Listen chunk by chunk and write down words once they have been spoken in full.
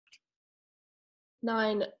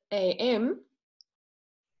9 a.m.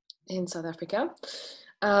 in South Africa.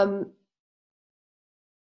 Hi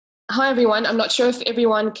everyone, I'm not sure if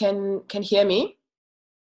everyone can hear me.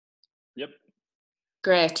 Yep.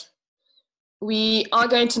 Great. We are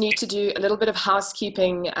going to need to do a little bit of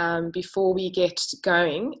housekeeping before we get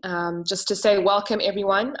going. Just to say welcome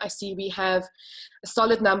everyone. I see we have a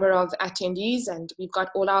solid number of attendees and we've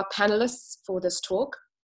got all our panelists for this talk.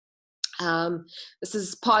 This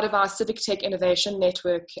is part of our Civic Tech Innovation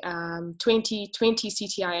Network 2020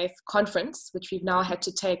 CTIF conference, which we've now had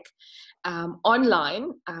to take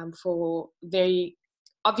online for very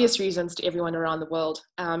obvious reasons to everyone around the world.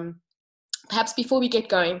 Perhaps before we get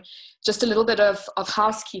going, just a little bit of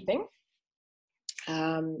housekeeping.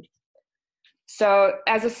 So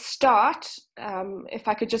as a start, if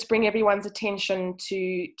I could just bring everyone's attention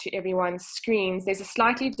to everyone's screens, there's a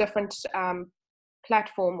slightly different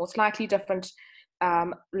platform or slightly different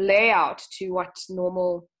layout to what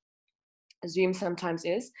normal Zoom sometimes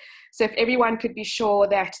is. So if everyone could be sure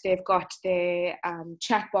that they've got their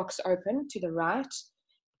chat box open to the right,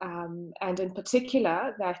 and in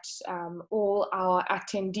particular that all our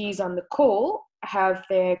attendees on the call have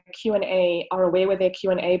their Q&A, are aware where their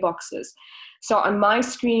Q&A box is. So on my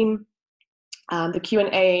screen, the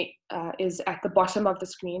Q&A is at the bottom of the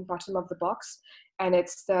screen, bottom of the box, and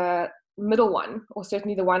it's the middle one, or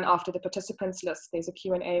certainly the one after the participants list. There's a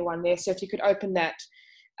Q&A one there. So if you could open that,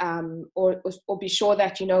 or be sure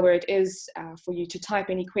that you know where it is for you to type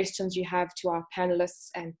any questions you have to our panelists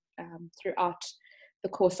and throughout the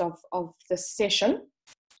course of this session.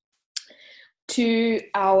 To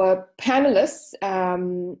our panelists,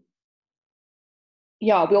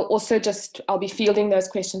 yeah, we'll also I'll be fielding those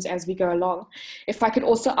questions as we go along. If I could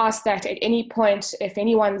also ask that at any point, if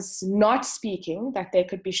anyone's not speaking, that they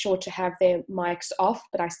could be sure to have their mics off,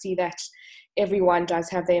 but I see that everyone does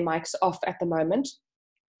have their mics off at the moment,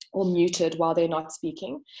 or muted while they're not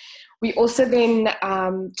speaking. We also then,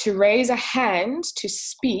 to raise a hand to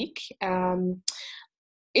speak,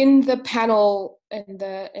 in the panel, in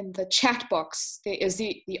the chat box, there is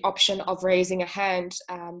the option of raising a hand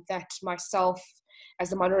that myself as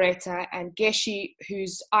the moderator and Geshi,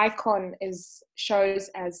 whose icon shows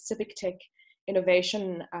as Civic Tech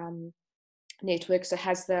Innovation Network, so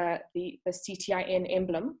has the CTIN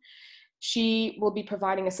emblem, she will be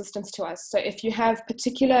providing assistance to us. So if you have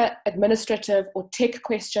particular administrative or tech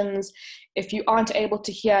questions, if you aren't able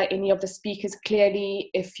to hear any of the speakers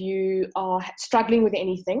clearly, if you are struggling with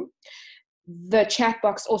anything, the chat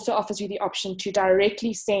box also offers you the option to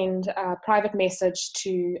directly send a private message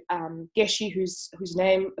to Geshi, whose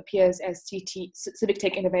name appears as Civic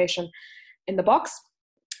Tech Innovation in the box,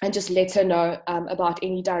 and just let her know about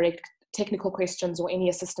any direct technical questions or any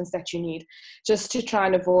assistance that you need, just to try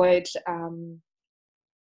and avoid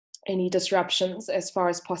any disruptions as far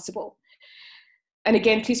as possible. And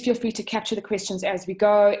again, please feel free to capture the questions as we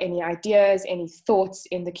go, any ideas, any thoughts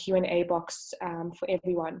in the Q&A box for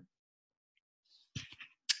everyone.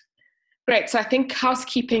 Great, so I think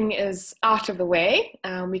housekeeping is out of the way.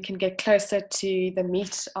 We can get closer to the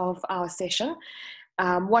meat of our session.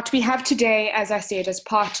 What we have today, as I said, is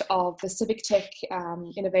part of the Civic Tech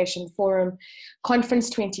Innovation Forum Conference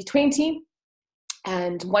 2020.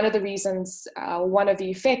 And one of the reasons, one of the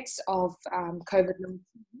effects of COVID-19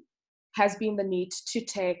 has been the need to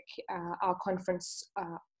take our conference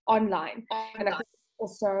online. And I think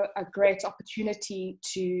also a great opportunity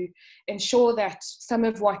to ensure that some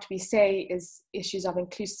of what we say is issues of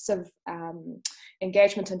inclusive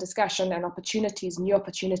engagement and discussion and opportunities, new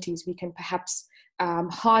opportunities we can perhaps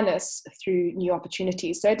harness through new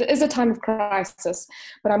opportunities. So it is a time of crisis,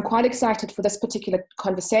 but I'm quite excited for this particular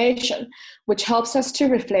conversation, which helps us to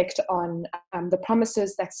reflect on the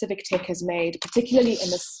promises that Civic Tech has made, particularly in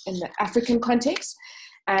the African context.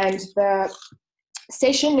 And the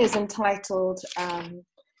session is entitled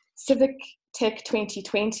Civic Tech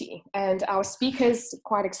 2020, and our speakers,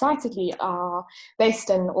 quite excitedly, are based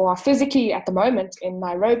in, or are physically at the moment, in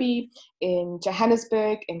Nairobi, in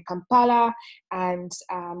Johannesburg, in Kampala, and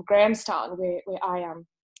Grahamstown, where I am.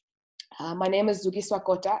 My name is Zukiswa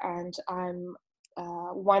Kota, and I'm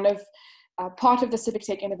part of the Civic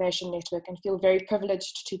Tech Innovation Network, and feel very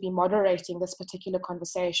privileged to be moderating this particular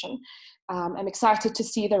conversation. I'm excited to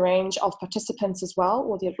see the range of participants as well,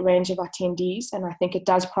 or the range of attendees, and I think it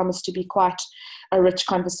does promise to be quite a rich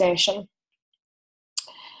conversation.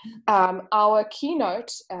 Our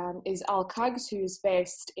keynote is Kags, who's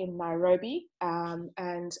based in Nairobi,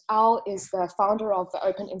 and Al is the founder of the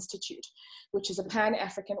Open Institute, which is a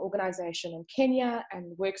Pan-African organization in Kenya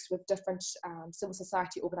and works with different civil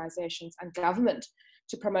society organizations and government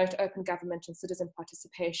to promote open government and citizen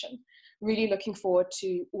participation. Really looking forward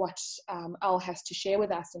to what Al has to share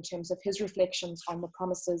with us in terms of his reflections on the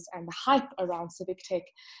promises and the hype around civic tech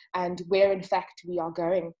and where in fact we are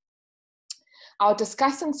going. Our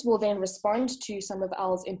discussants will then respond to some of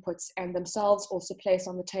Al's inputs and themselves also place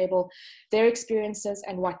on the table their experiences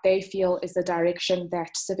and what they feel is the direction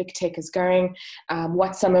that civic tech is going,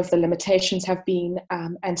 what some of the limitations have been,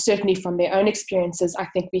 and certainly from their own experiences, I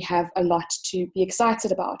think we have a lot to be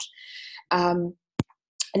excited about.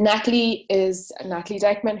 Nathalie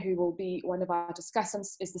Dijkman, who will be one of our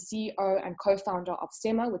discussants, is the CEO and co-founder of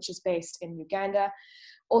SEMA, which is based in Uganda.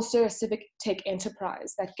 Also a civic tech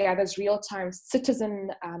enterprise that gathers real-time citizen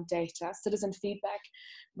data, citizen feedback,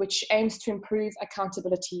 which aims to improve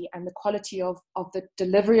accountability and the quality of the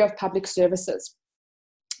delivery of public services,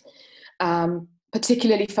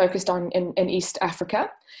 particularly focused on in East Africa.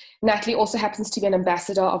 Nathalie also happens to be an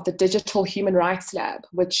ambassador of the Digital Human Rights Lab,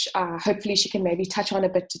 which hopefully she can maybe touch on a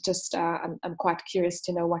bit to just, I'm quite curious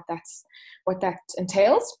to know what that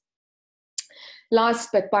entails. Last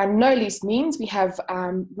but by no least means, we have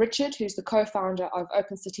Richard, who's the co-founder of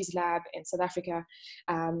Open Cities Lab in South Africa.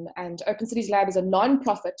 And Open Cities Lab is a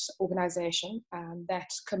non-profit organization that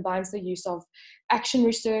combines the use of action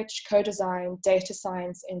research, co-design, data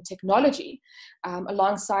science, and technology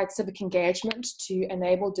alongside civic engagement to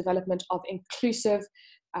enable development of inclusive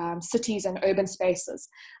cities and urban spaces.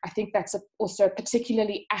 I think that's also a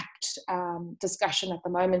particularly apt discussion at the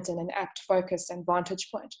moment and an apt focus and vantage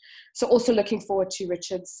point. So also looking forward to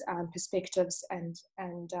Richard's perspectives and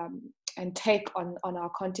take on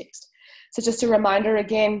our context. So just a reminder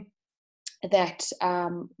again that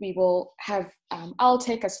we will have Al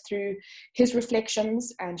take us through his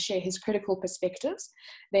reflections and share his critical perspectives.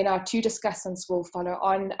 Then our two discussants will follow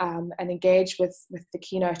on and engage with the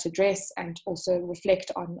keynote address and also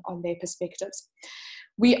reflect on their perspectives.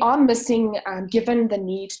 We are missing, given the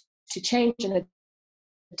need to change and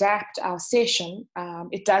adapt our session,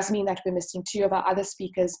 it does mean that we're missing two of our other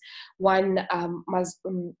speakers. One,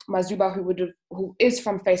 Mazuba, who is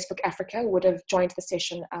from Facebook Africa, would have joined the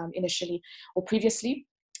session initially or previously,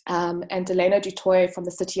 and Delano Dutoy from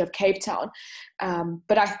the city of Cape Town.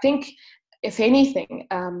 But I think, if anything,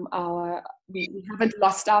 we haven't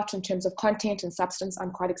lost out in terms of content and substance.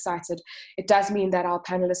 I'm quite excited. It does mean that our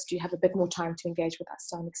panelists do have a bit more time to engage with us,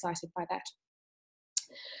 so I'm excited by that.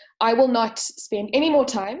 I will not spend any more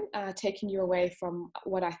time taking you away from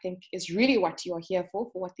what I think is really what you are here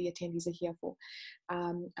for what the attendees are here for.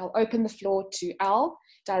 I'll open the floor to Al,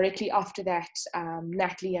 directly after that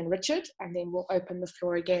Nathalie and Richard, and then we'll open the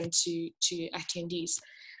floor again to attendees.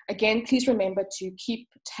 Again, please remember to keep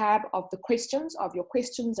tab of your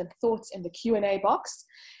questions and thoughts in the Q&A box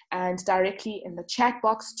and directly in the chat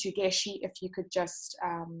box to Geshi. If you could just,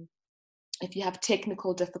 if you have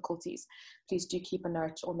technical difficulties, please do keep a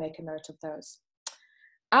note or make a note of those.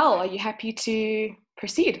 Al, are you happy to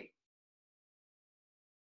proceed?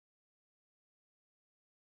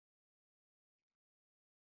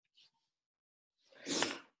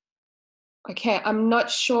 Okay, I'm not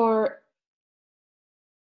sure.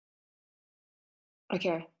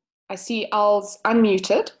 Okay, I see Al's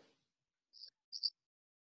unmuted.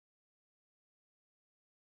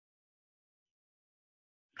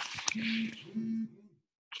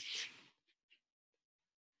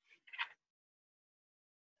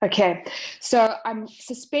 Okay, so I'm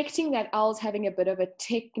suspecting that Al's having a bit of a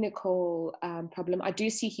technical problem. I do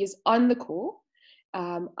see he's on the call.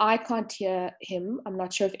 I can't hear him. I'm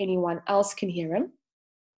not sure if anyone else can hear him.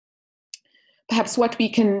 Perhaps what we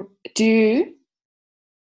can do,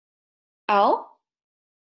 Al?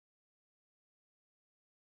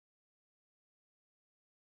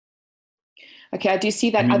 Okay, I do see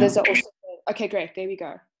that others are also, okay, great, there we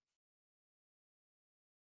go.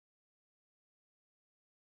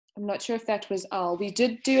 I'm not sure if that was Al. We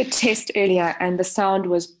did do a test earlier and the sound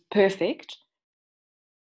was perfect.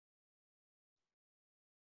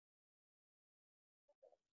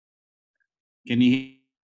 Can you hear?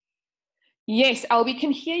 Yes, Al, we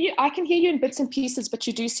can hear you. I can hear you in bits and pieces, but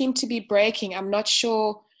you do seem to be breaking. I'm not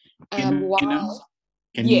sure why.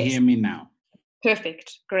 Can you hear me now?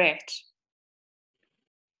 Perfect, great.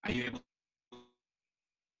 Are you able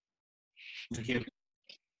to hear me?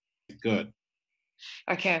 Good.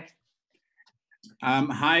 Okay.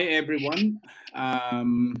 Hi, everyone. I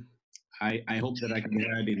hope that I can be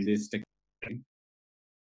heard in this technology.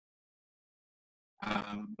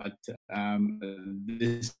 But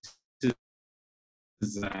this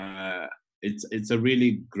is it's a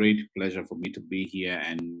really great pleasure for me to be here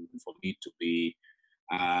and for me to be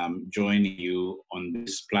joining you on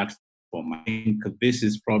this platform. I think this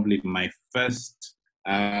is probably my first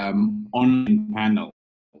online panel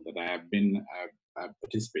that I have been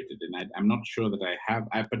participated in. I'm not sure that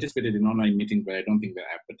I've participated in online meetings, but I don't think that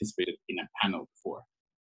I've participated in a panel before.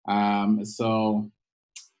 So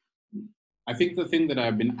I think the thing that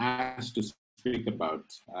I've been asked to speak about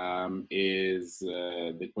is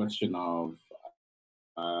the question of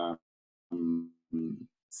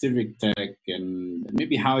civic tech and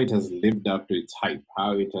maybe how it has lived up to its hype,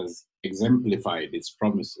 how it has exemplified its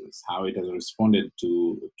promises, how it has responded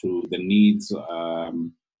to the needs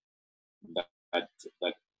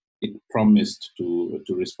that it promised to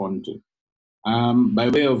respond to. By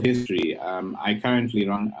way of history, I currently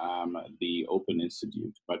run the Open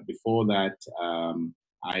Institute, but before that,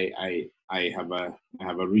 I have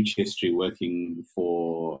a rich history working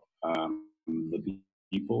for the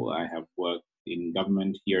people. I have worked in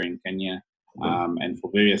government here in Kenya and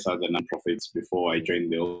for various other nonprofits before I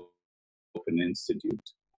joined the Open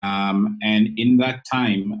Institute. And in that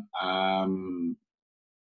time,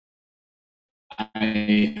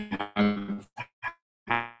 I have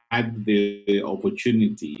had the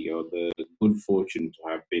opportunity or the good fortune to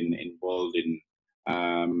have been involved in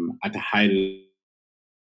at a high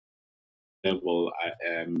level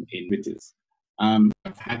in British.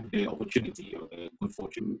 I've had the opportunity or the good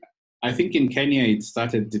fortune. I think in Kenya it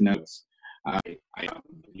started in I am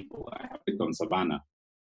the people. I have become Savannah.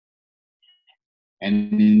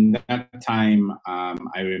 And in that time,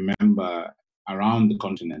 I remember around the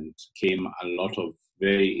continent came a lot of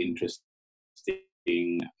very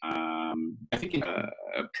interesting, I think, a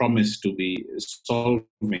promise to be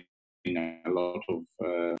solving a lot of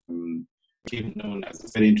known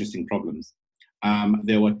as very interesting problems.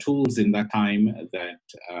 There were tools in that time that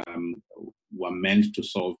were meant to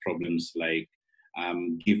solve problems like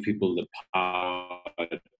give people the power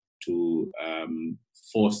to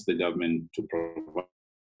force the government to provide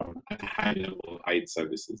at high level aid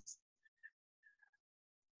services.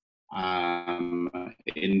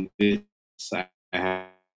 In this, I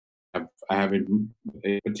have in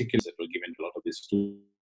particular that were given a lot of these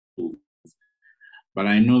tools, but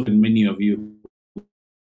I know that many of you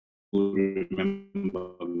who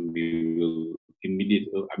remember me will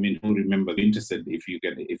immediately. I mean, who remember interested? If you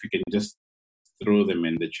can just throw them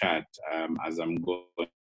in the chat as I'm going.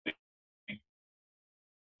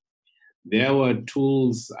 There were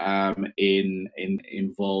tools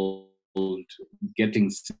involved getting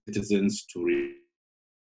citizens to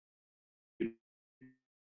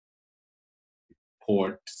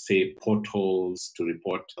report, say, potholes, to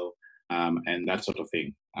report, and that sort of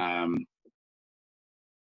thing.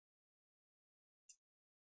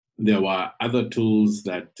 There were other tools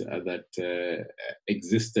that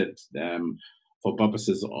existed for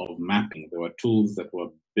purposes of mapping. There were tools that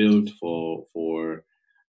were built for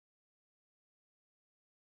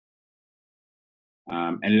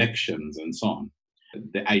elections and so on.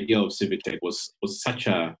 The idea of civic tech was such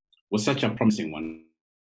a promising one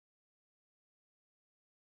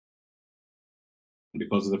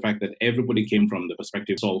because of the fact that everybody came from the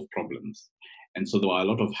perspective to solve problems, and so there were a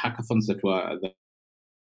lot of hackathons that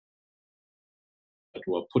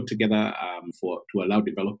were put together to allow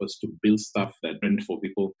developers to build stuff that meant for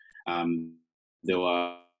people. There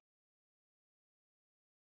were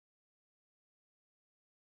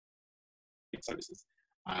services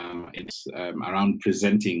around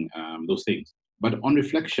presenting those things. But on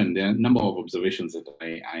reflection, there are a number of observations that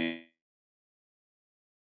I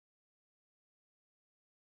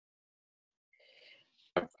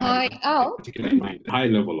Hi, Al. Particularly in mind, high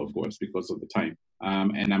level, of course, because of the time.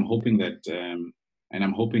 And I'm hoping that.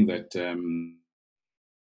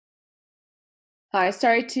 Hi,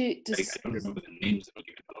 sorry to I don't remember the names that were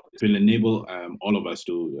given. It will enable all of us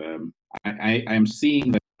to. I'm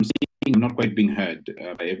seeing that I'm not quite being heard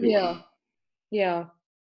by everyone. Yeah.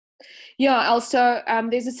 Also,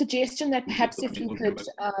 there's a suggestion that perhaps if you could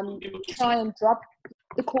try and drop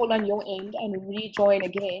the call on your end and rejoin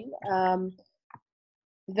again,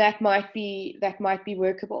 that might be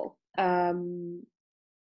workable.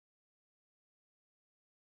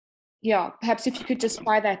 Yeah, perhaps if you could just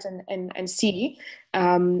try that and see.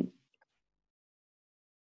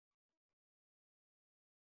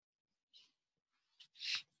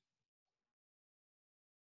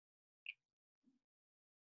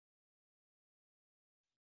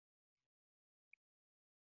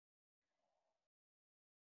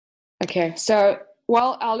 Okay, so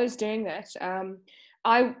while Al is doing that,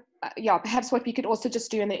 perhaps what we could also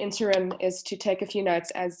just do in the interim is to take a few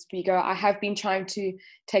notes as we go. I have been trying to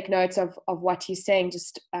take notes of what he's saying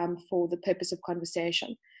just for the purpose of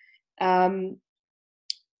conversation. In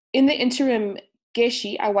the interim,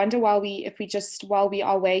 Geshi, I wonder while we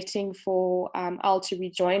are waiting for Al to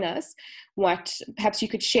rejoin us, perhaps you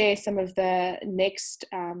could share some of the next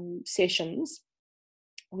sessions,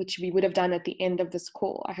 which we would have done at the end of this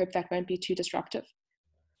call. I hope that won't be too disruptive.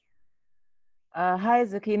 Hi,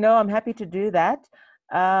 Zuki. No, I'm happy to do that.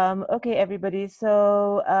 Okay, everybody.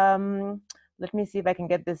 So let me see if I can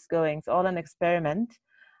get this going. It's all an experiment.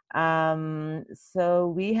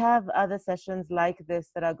 So we have other sessions like this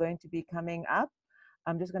that are going to be coming up.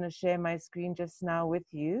 I'm just going to share my screen just now with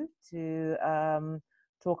you to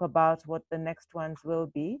talk about what the next ones will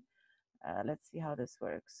be. Let's see how this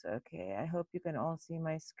works. Okay, I hope you can all see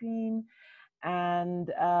my screen.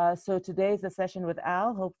 And so today's the session with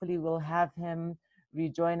Al. Hopefully we'll have him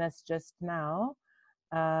rejoin us just now.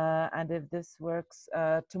 And if this works,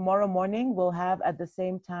 tomorrow morning we'll have at the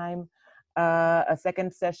same time a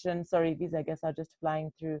second session. Sorry, these I guess are just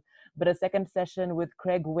flying through, but a second session with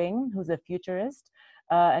Craig Wing, who's a futurist.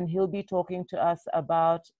 And he'll be talking to us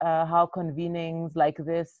about how convenings like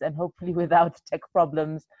this, and hopefully without tech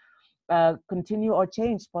problems, continue or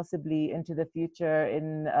change possibly into the future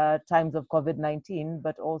in times of COVID-19,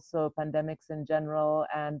 but also pandemics in general,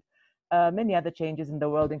 and many other changes in the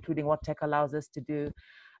world, including what tech allows us to do.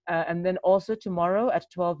 And then also tomorrow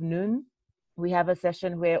at 12 noon, we have a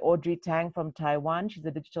session where Audrey Tang from Taiwan, she's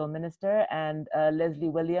a digital minister, and Leslie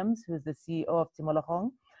Williams, who's the CEO of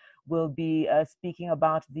Timologong, will be speaking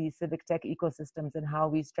about the civic tech ecosystems and how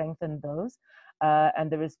we strengthen those.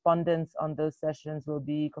 And the respondents on those sessions will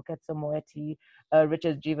be Koketso Moeti,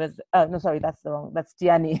 Richard Gevers, no, sorry, that's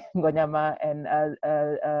Tiani Ngonyama, and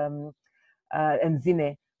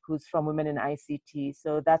Zine, who's from Women in ICT.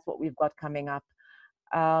 So that's what we've got coming up.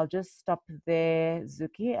 I'll just stop there,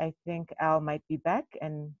 Zuki. I think Al might be back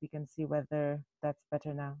and we can see whether that's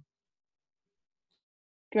better now.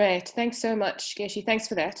 Great, thanks so much, Geshi. Thanks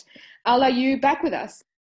for that. Al, are you back with us?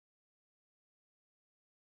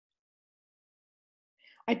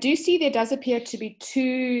 I do see there does appear to be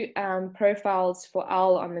two profiles for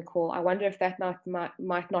Al on the call. I wonder if that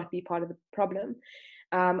might not be part of the problem.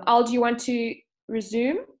 Al, do you want to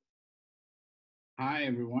resume? Hi,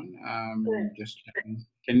 everyone. Just checking.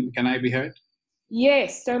 Can I be heard?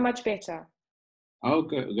 Yes, so much better. Oh,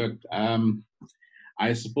 good.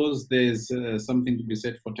 I suppose there's something to be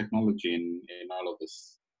said for technology in all of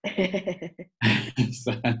this.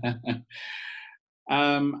 So,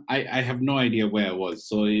 I have no idea where I was.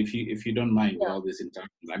 So if you don't mind all this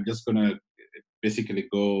interactions, I'm just gonna basically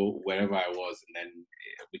go wherever I was, and then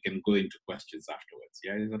we can go into questions afterwards.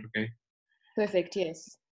 Yeah, is that okay? Perfect.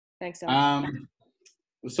 Yes. Thanks, Al.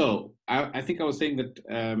 So I think I was saying that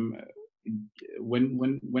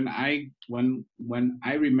when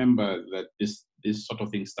I remember that this sort of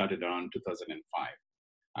thing started around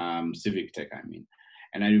 2005, civic tech, I mean,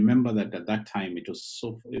 and I remember that at that time it was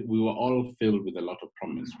we were all filled with a lot of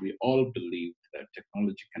promise. We all believed that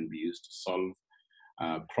technology can be used to solve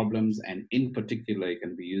problems, and in particular, it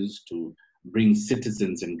can be used to bring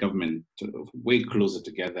citizens and government way closer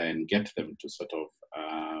together and get them to sort of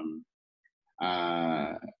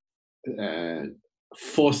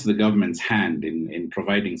force the government's hand in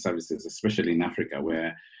providing services, especially in Africa,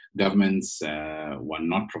 where governments were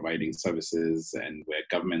not providing services and where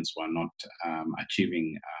governments were not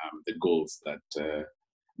achieving the goals that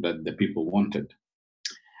the people wanted.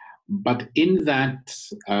 But in that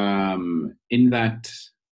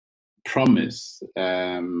promise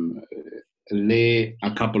lay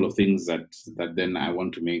a couple of things that then I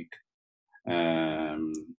want to make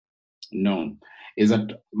known. Is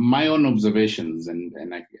that my own observations, and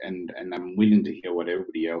I'm willing to hear what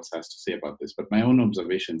everybody else has to say about this, but my own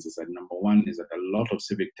observations is that number one is that a lot of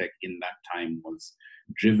civic tech in that time was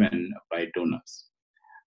driven by donors.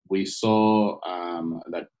 We saw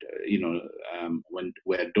that,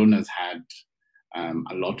 where donors had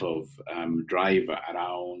a lot of drive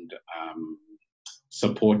around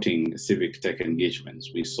supporting civic tech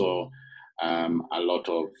engagements. We saw a lot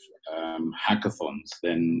of hackathons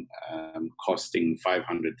then costing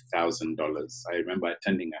 $500,000. I remember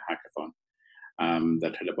attending a hackathon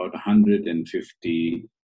that had about 150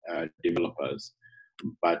 developers,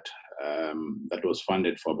 but that was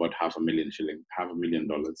funded for about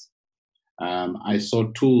 $500,000. I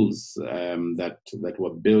saw tools that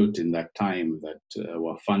were built in that time that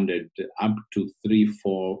were funded up to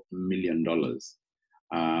 $3-4 million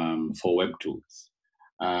for web tools.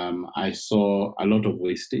 I saw a lot of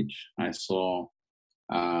wastage. I saw,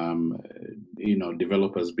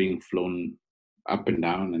 developers being flown up and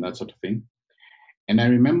down and that sort of thing. And I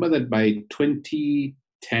remember that by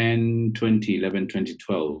 2010, 2011,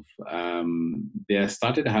 2012, we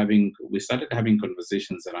started having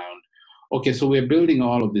conversations around, okay, so we're building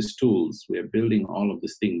all of these tools, we're building all of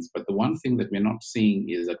these things, but the one thing that we're not seeing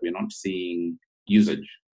is that we're not seeing usage.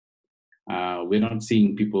 We're not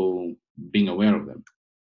seeing people being aware of them.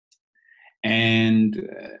 And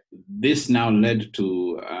this now led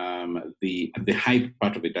to the hype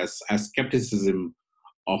part of it. As skepticism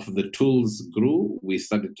of the tools grew, we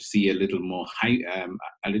started to see a little more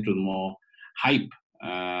hype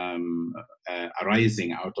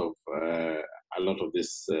arising out of a lot of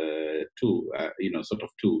this sort of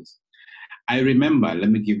tools. I remember, let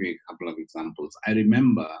me give you a couple of examples. I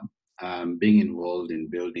remember being involved in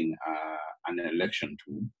building an election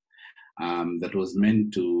tool that was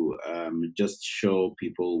meant to just show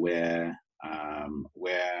people where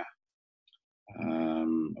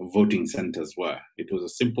voting centers were. It was a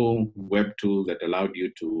simple web tool that allowed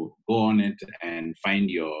you to go on it and find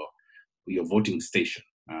your voting station,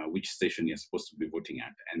 which station you're supposed to be voting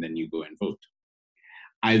at, and then you go and vote.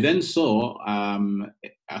 I then saw a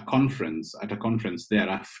conference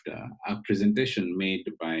thereafter, a presentation made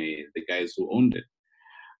by the guys who owned it,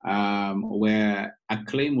 where a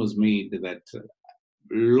claim was made that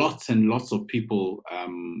lots and lots of people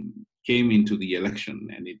came into the election,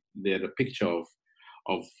 and they had a picture of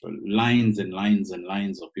lines and lines and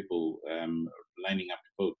lines of people lining up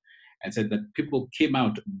to vote, and said that people came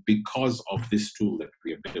out because of this tool that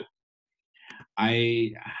we have built.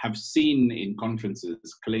 I have seen in conferences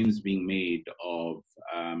claims being made of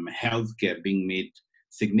healthcare being made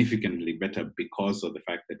significantly better because of the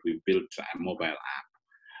fact that we built a mobile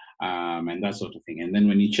app and that sort of thing. And then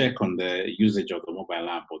when you check on the usage of the mobile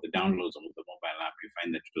app or the downloads of the mobile app, you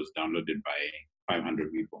find that it was downloaded by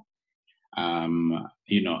 500 people, and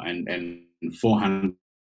 400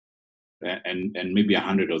 and maybe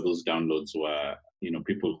 100 of those downloads were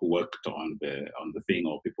people who worked on the thing,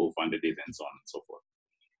 or people who funded it, and so on and so forth.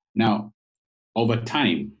 Now, over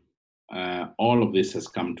time, all of this has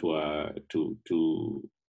come to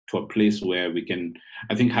a place where we can,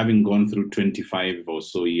 I think, having gone through 25 or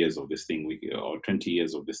so years of this thing, or 20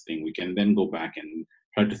 years of this thing, we can then go back and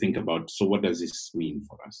try to think about, so what does this mean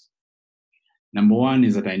for us? Number one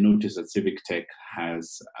is that I noticed that Civic Tech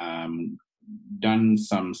has done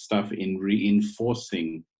some stuff in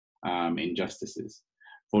reinforcing injustices.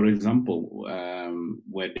 For example,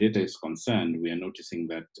 where data is concerned, we are noticing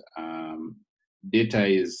that data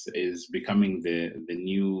is becoming the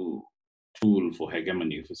new tool for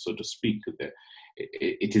hegemony, so to speak.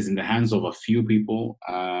 It is in the hands of a few people,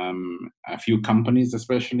 a few companies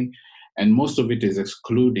especially, and most of it is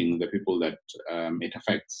excluding the people that it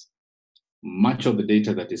affects. Much of the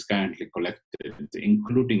data that is currently collected,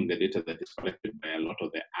 including the data that is collected by a lot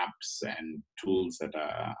of the apps and tools that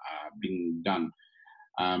are being done,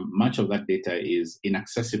 much of that data is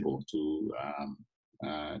inaccessible to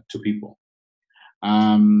people.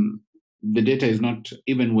 The data is not,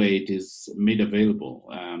 even where it is made available,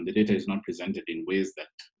 the data is not presented in ways that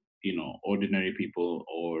ordinary people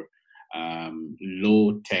or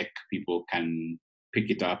low-tech people can pick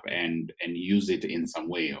it up and use it in some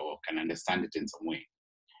way, or can understand it in some way.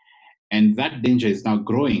 And that danger is now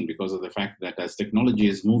growing because of the fact that as technology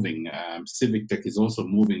is moving, Civic Tech is also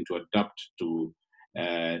moving to adapt to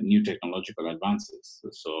new technological advances.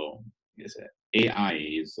 So yes,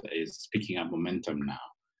 AI is picking up momentum now.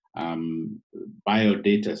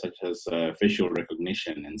 Biodata such as facial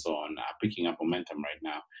recognition and so on are picking up momentum right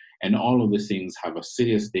now. And all of these things have a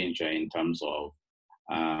serious danger in terms of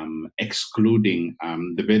excluding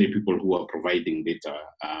the very people who are providing data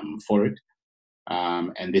for it.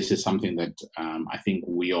 And this is something that I think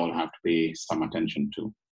we all have to pay some attention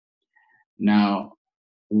to. Now,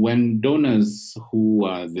 when donors who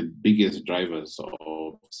are the biggest drivers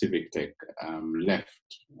of Civic Tech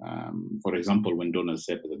left, for example, when donors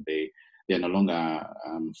said that they're no longer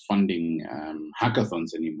funding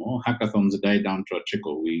hackathons anymore, hackathons died down to a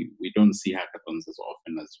trickle. We don't see hackathons as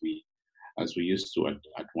often as we used to at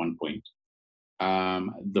one point.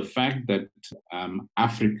 The fact that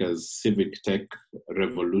Africa's civic tech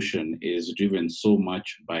revolution is driven so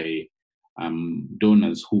much by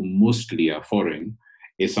donors who mostly are foreign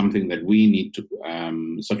is something that we need to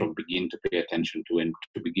sort of begin to pay attention to, and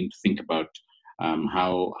to begin to think about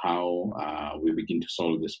how we begin to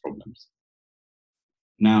solve these problems.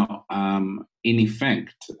 Now, in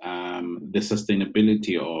effect, the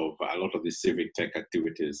sustainability of a lot of these civic tech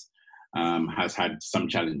activities has had some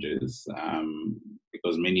challenges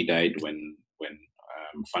because many died when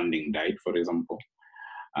funding died, for example.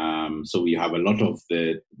 So we have a lot of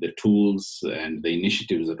the tools and the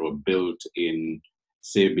initiatives that were built in,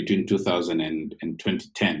 say, between 2000 and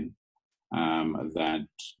 2010 that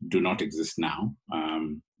do not exist now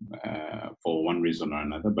for one reason or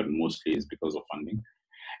another, but mostly is because of funding.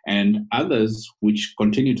 And others, which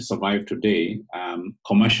continue to survive today,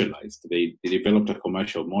 commercialized. They developed a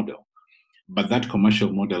commercial model. But that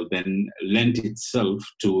commercial model then lent itself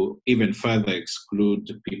to even further exclude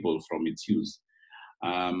people from its use.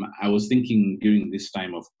 I was thinking during this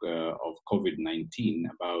time of COVID-19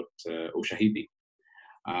 about Ushahidi.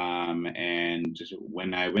 And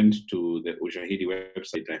when I went to the Ushahidi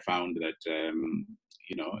website, I found that,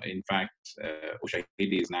 in fact,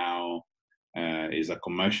 Ushahidi is now is a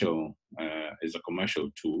commercial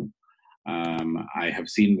tool. I have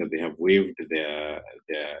seen that they have waived their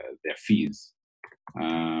fees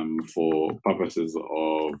for purposes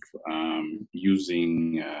of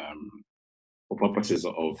using for purposes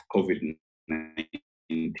of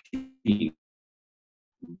COVID-19.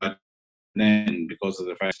 But then, because of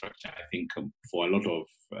the fire structure, I think for a lot of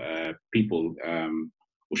people,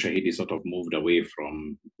 Ushahidi sort of moved away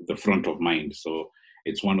from the front of mind. So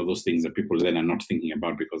it's one of those things that people then are not thinking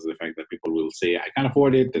about because of the fact that people will say, I can't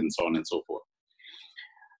afford it, and so on and so forth.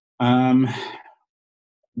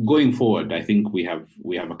 Going forward, I think we have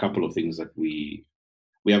a couple of things that we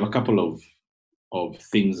have a couple of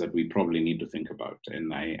things that we probably need to think about,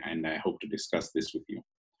 and I hope to discuss this with you.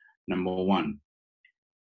 Number one,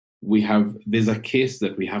 there's a case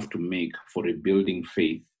that we have to make for rebuilding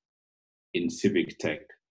faith in civic tech,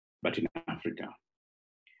 but in Africa.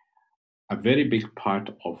 A very big part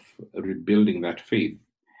of rebuilding that faith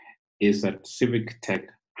is that civic tech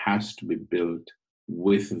has to be built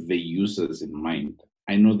with the users in mind.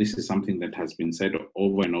 I know this is something that has been said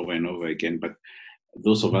over and over and over again, but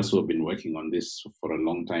those of us who have been working on this for a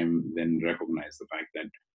long time then recognize the fact that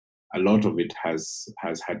a lot of it has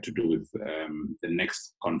had to do with the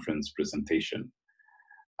next conference presentation.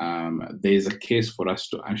 There is a case for us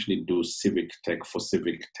to actually do civic tech for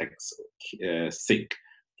civic tech's sake,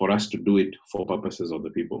 for us to do it for purposes of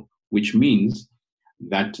the people, which means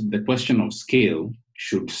that the question of scale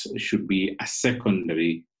should be a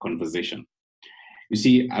secondary conversation. You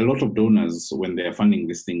see, a lot of donors, when they're funding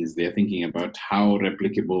these things, they're thinking about how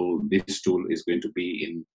replicable this tool is going to be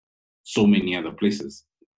in so many other places.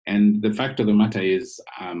 And the fact of the matter is,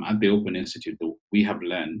 at the Open Institute, we have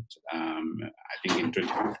learned, I think in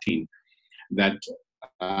 2015, that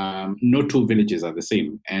no two villages are the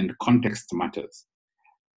same, and context matters.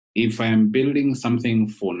 If I'm building something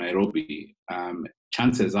for Nairobi,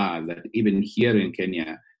 chances are that even here in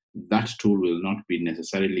Kenya, that tool will not be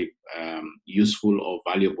necessarily useful or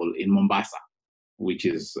valuable in Mombasa, which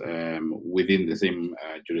is within the same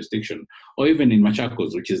jurisdiction, or even in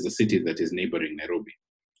Machakos, which is the city that is neighboring Nairobi.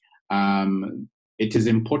 It is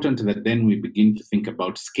important that then we begin to think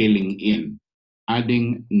about scaling in,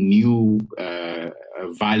 adding new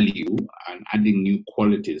value and adding new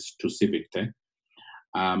qualities to civic tech.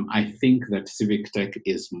 I think that civic tech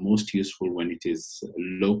is most useful when it is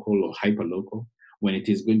local or hyper-local, when it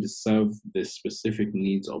is going to serve the specific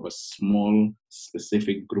needs of a small,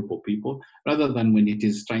 specific group of people, rather than when it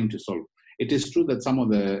is trying to solve. It is true that some of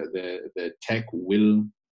the tech will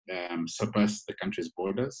surpass the country's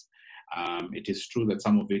borders. It is true that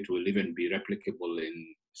some of it will even be replicable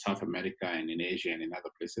in South America and in Asia and in other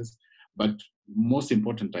places. But most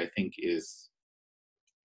important, I think, is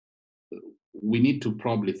we need to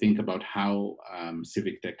probably think about how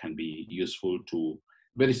civic tech can be useful to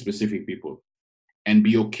very specific people and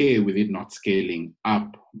be okay with it not scaling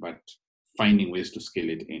up, but finding ways to scale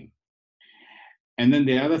it in. And then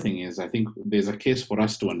the other thing is, I think there's a case for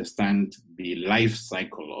us to understand the life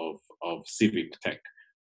cycle of civic tech,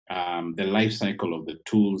 the life cycle of the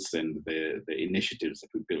tools and the initiatives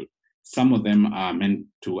that we build. Some of them are meant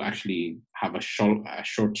to actually have a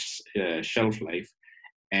short shelf life,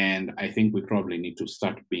 and I think we probably need to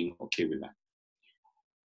start being okay with that.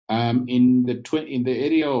 In the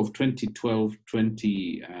area of 2012,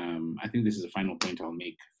 I think this is the final point I'll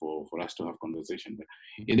make for us to have conversation. But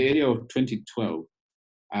in the area of 2012,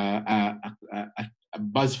 a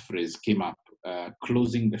buzz phrase came up,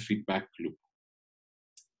 closing the feedback loop.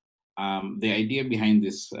 The idea behind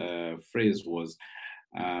this phrase was,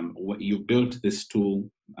 you built this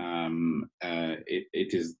tool,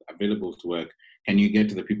 it is available to work. Can you get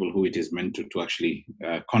to the people who it is meant to actually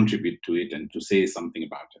contribute to it and to say something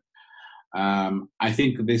about it? I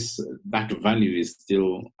think that value is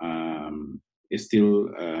still a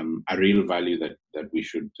real value that we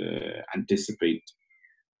should anticipate.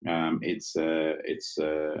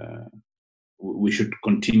 We should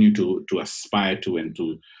continue to aspire to and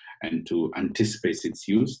to anticipate its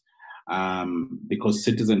use, because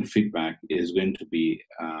citizen feedback is going to be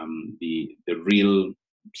the real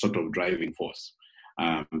sort of driving force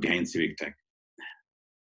behind civic tech.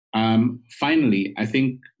 Finally, I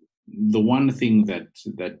think the one thing that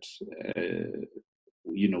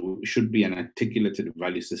should be an articulated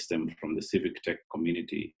value system from the civic tech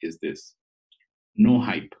community is this: no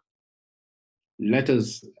hype. Let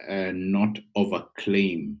us not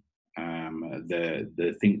overclaim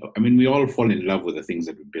the thing. I mean, we all fall in love with the things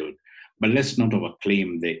that we build, but let's not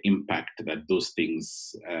overclaim the impact that those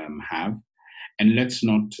things have, and let's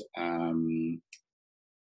not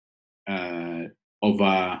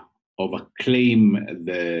overclaim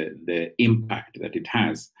the impact that it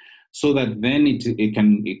has, so that then it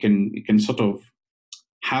can sort of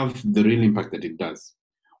have the real impact that it does.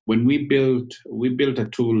 When we built a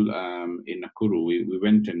tool in Nakuru, we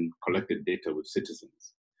went and collected data with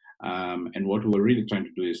citizens, and what we were really trying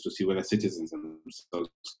to do is to see whether citizens themselves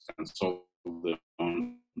can solve their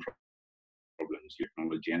own problems with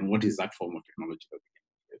technology, and what is that form of technology that we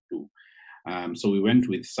can do. So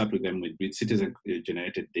we sat with them with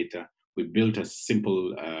citizen-generated data. We built a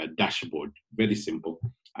simple dashboard, very simple.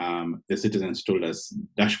 The citizens told us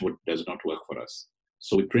dashboard does not work for us.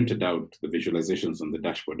 So we printed out the visualizations on the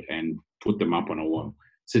dashboard and put them up on a wall.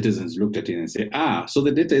 Citizens looked at it and said, so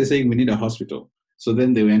the data is saying we need a hospital. So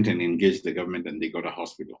then they went and engaged the government and they got a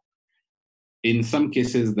hospital. In some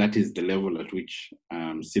cases, that is the level at which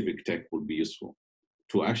civic tech would be useful,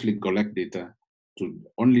 to actually collect data, to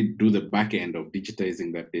only do the back end of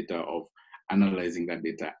digitizing that data, of analyzing that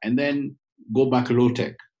data, and then go back low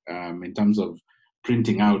tech in terms of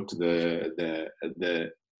printing out the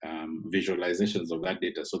visualizations of that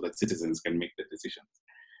data so that citizens can make the decisions.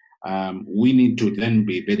 We need to then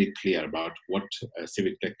be very clear about what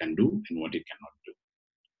civic tech can do and what it cannot do.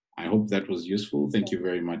 I hope that was useful. Thank you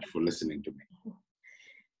very much for listening to me.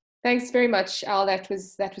 Thanks very much, Al. That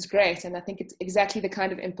was great, and I think it's exactly the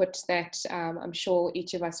kind of input that I'm sure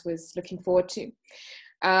each of us was looking forward to.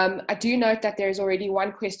 I do note that there is already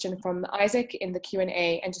one question from Isaac in the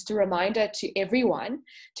Q&A, and just a reminder to everyone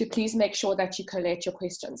to please make sure that you collate your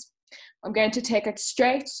questions. I'm going to take it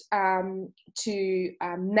straight to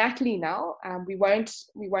Nathalie now. We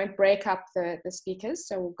won't break up the speakers,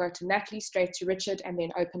 so we'll go to Nathalie, straight to Richard, and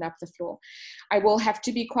then open up the floor. I will have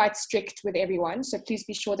to be quite strict with everyone, so please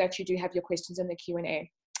be sure that you do have your questions in the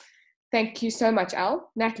Q&A. Thank you so much,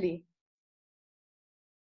 Al. Nathalie.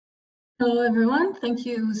 Hello, everyone. Thank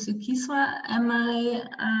you, Zukiswa.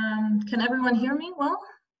 Can everyone hear me well?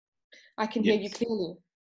 I can hear you clearly.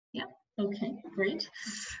 Yeah, okay, great.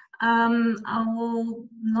 I will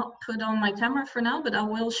not put on my camera for now, but I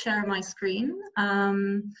will share my screen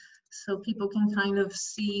so people can kind of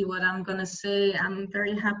see what I'm going to say. I'm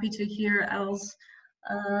very happy to hear Al's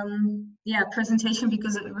presentation,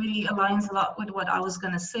 because it really aligns a lot with what I was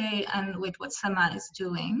going to say and with what SEMA is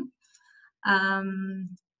doing.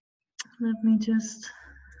 Let me just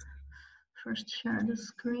first share the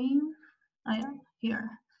screen. Here.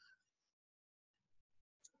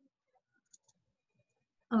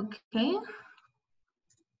 Okay.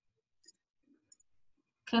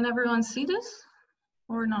 Can everyone see this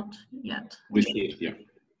or not yet? We see it, yeah.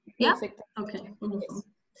 Yeah? Okay, wonderful.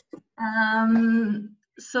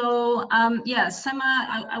 SEMA,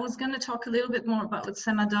 I was going to talk a little bit more about what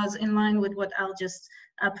SEMA does in line with what Al just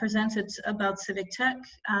presented about civic tech.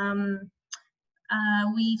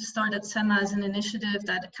 We've started SEMA as an initiative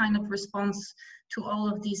that kind of responds to all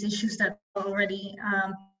of these issues that already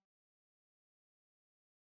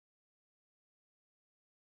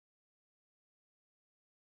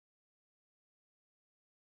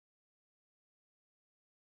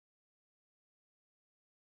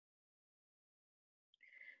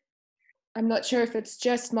I'm not sure if it's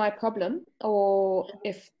just my problem or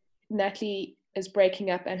if Nathalie is breaking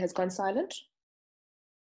up and has gone silent.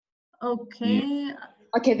 Okay.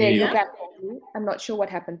 Okay, there you're back. I'm not sure what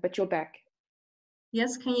happened, but you're back.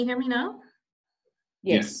 Yes, can you hear me now?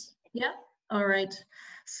 Yes. Yeah, all right.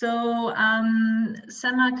 So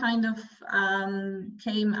SEMA kind of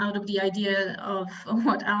came out of the idea of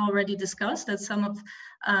what I already discussed, that some of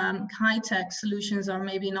high-tech solutions are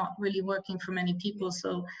maybe not really working for many people.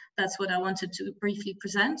 So that's what I wanted to briefly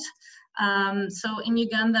present. So in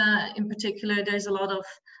Uganda, in particular, there's a lot of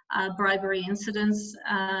bribery incidences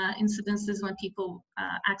when people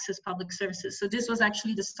access public services. So this was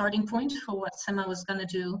actually the starting point for what SEMA was going to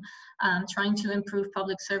do, trying to improve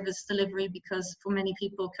public service delivery, because for many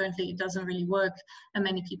people currently it doesn't really work, and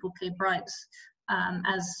many people pay bribes,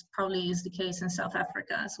 as probably is the case in South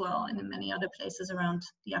Africa as well, and in many other places around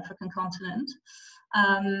the African continent.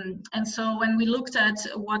 And so when we looked at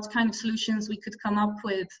what kind of solutions we could come up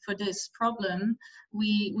with for this problem,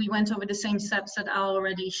 we went over the same steps that I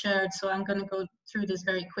already shared, so I'm going to go through this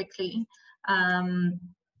very quickly.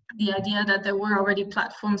 the idea that there were already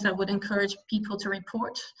platforms that would encourage people to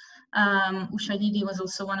report. Ushahidi was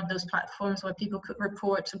also one of those platforms where people could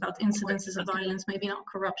report about incidences of violence, maybe not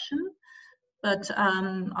corruption, but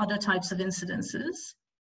other types of incidences.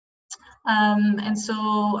 And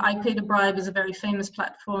so I Paid a Bribe is a very famous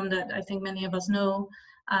platform that I think many of us know.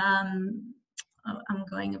 I'm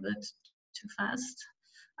going a bit too fast.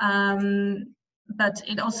 But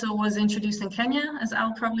it also was introduced in Kenya, as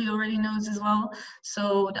Al probably already knows as well.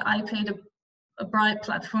 So the I Paid a Bribe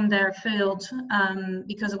platform there failed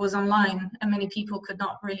because it was online, and many people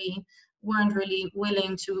weren't really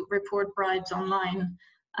willing to report bribes online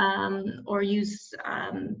or use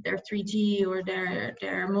their 3G or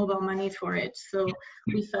their mobile money for it. So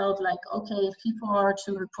we felt like, okay, if people are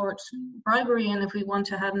to report bribery, and if we want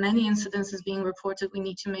to have many incidences being reported, we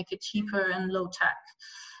need to make it cheaper and low tech.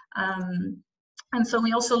 And so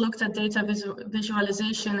we also looked at data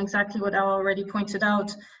visualization, exactly what Al already pointed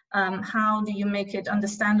out. How do you make it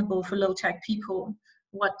understandable for low-tech people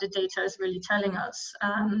what the data is really telling us,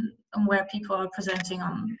 and where people are presenting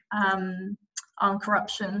on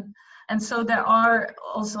corruption? And so there are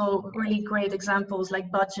also really great examples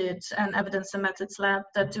like Budget and Evidence and Methods Lab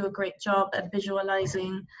that do a great job at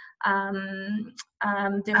visualizing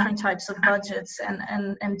different types of budgets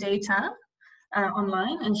and data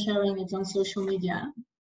online and sharing it on social media.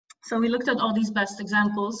 So we looked at all these best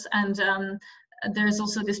examples, and there's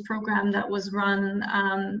also this program that was run,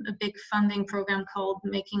 a big funding program called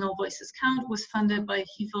Making All Voices Count, was funded by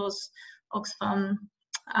HIVOS, Oxfam,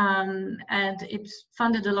 and it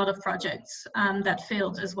funded a lot of projects that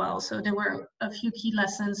failed as well. So there were a few key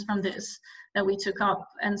lessons from this that we took up,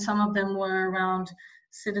 and some of them were around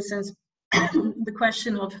citizens, the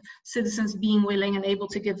question of citizens being willing and able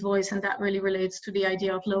to give voice, and that really relates to the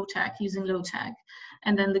idea of low tech, using low tech,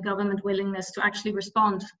 and then the government willingness to actually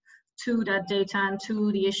respond to that data and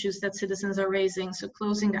to the issues that citizens are raising. So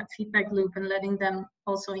closing that feedback loop and letting them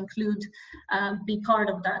also be part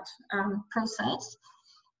of that process,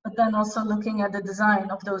 but then also looking at the design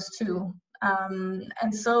of those two.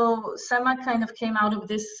 And so SEMA kind of came out of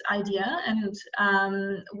this idea, and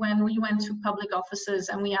when we went to public offices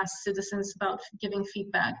and we asked citizens about giving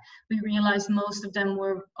feedback, we realized most of them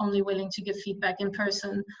were only willing to give feedback in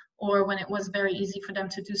person, or when it was very easy for them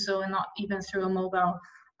to do so and not even through a mobile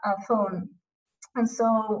phone. And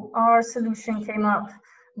so our solution came up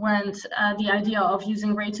when the idea of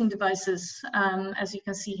using rating devices, as you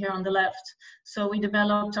can see here on the left. So we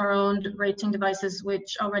developed our own rating devices,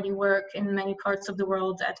 which already work in many parts of the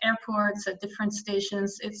world, at airports, at different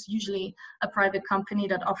stations. It's usually a private company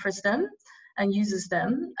that offers them and uses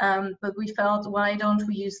them. But we felt, why don't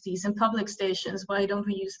we use these in public stations? Why don't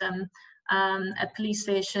we use them at police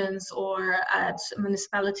stations or at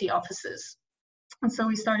municipality offices? And so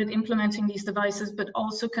we started implementing these devices, but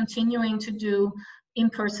also continuing to do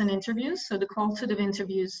in-person interviews, so the consultative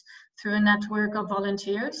interviews, through a network of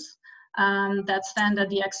volunteers that stand at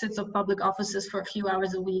the exits of public offices for a few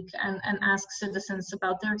hours a week and ask citizens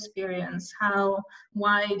about their experience,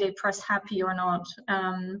 why they press happy or not,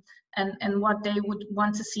 and what they would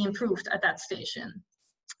want to see improved at that station.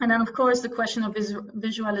 And then, of course, the question of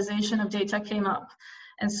visualization of data came up.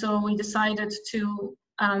 And so we decided to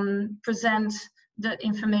present the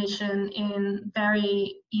information in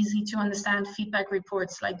very easy to understand feedback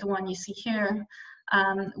reports like the one you see here,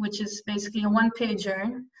 which is basically a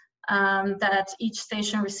one-pager that each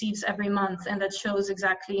station receives every month, and that shows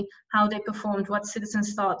exactly how they performed, what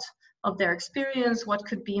citizens thought of their experience, what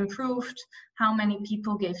could be improved, how many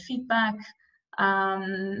people gave feedback,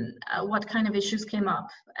 what kind of issues came up.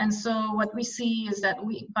 And so what we see is that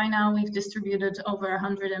by now we've distributed over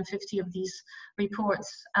 150 of these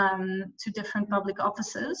reports to different public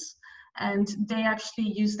offices, and they actually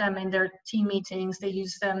use them in their team meetings. They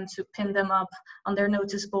use them to pin them up on their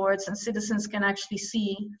notice boards, and citizens can actually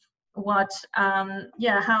see what,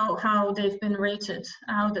 how they've been rated,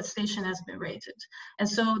 how the station has been rated. And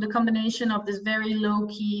so the combination of this very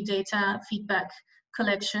low-key data feedback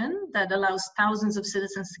collection that allows thousands of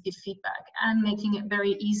citizens to give feedback, and making it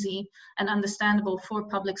very easy and understandable for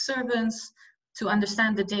public servants to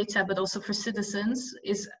understand the data, but also for citizens,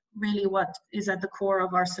 is really what is at the core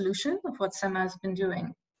of our solution, of what SEMA has been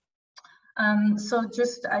doing. So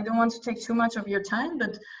just, I don't want to take too much of your time,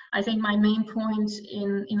 but I think my main point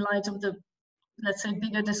in light of the, let's say,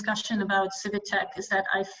 bigger discussion about civic tech is that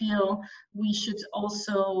I feel we should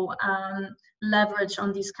also leverage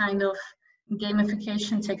on these kind of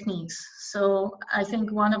gamification techniques. So I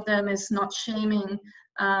think one of them is not shaming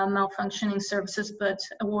malfunctioning services, but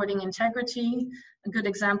awarding integrity. A good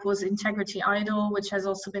example is Integrity Idol, which has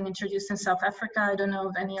also been introduced in South Africa. I don't know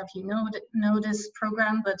if any of you know this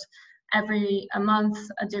program, but every month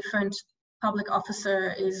a different public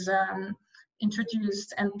officer is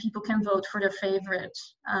introduced, and people can vote for their favorite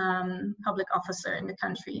public officer in the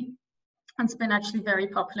country. And it's been actually very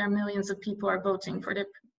popular. Millions of people are voting for their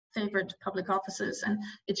favorite public offices, and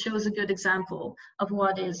it shows a good example of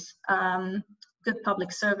what is good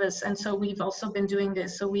public service. And so we've also been doing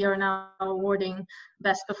this. So we are now awarding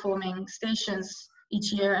best performing stations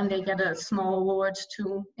each year, and they get a small award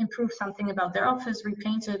to improve something about their office,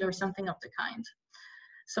 repaint it, or something of the kind.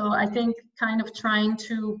 So I think kind of trying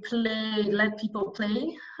to let people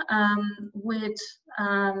play with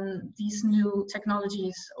these new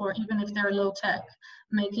technologies, or even if they're low tech,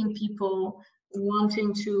 making people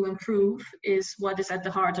wanting to improve is what is at the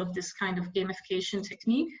heart of this kind of gamification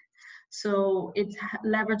technique. So it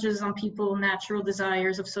leverages on people's natural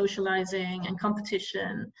desires of socializing and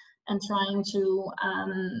competition, and trying to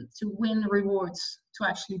win rewards to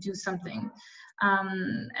actually do something.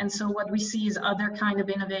 And so what we see is other kind of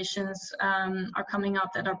innovations are coming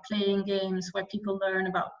out that are playing games where people learn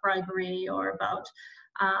about bribery or about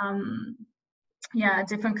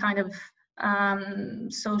different kind of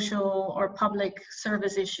social or public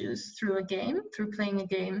service issues through playing a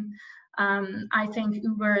game. I think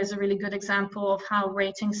Uber is a really good example of how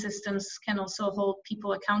rating systems can also hold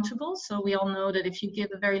people accountable. So we all know that if you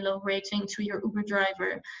give a very low rating to your Uber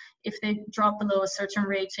driver, if they drop below a certain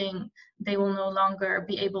rating, they will no longer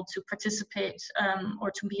be able to participate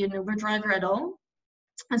or to be an Uber driver at all.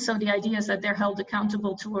 And so the idea is that they're held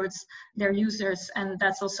accountable towards their users, and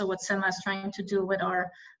that's also what SEMA is trying to do with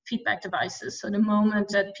our feedback devices. So the moment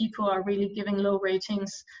that people are really giving low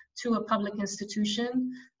ratings to a public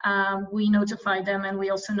institution, we notify them, and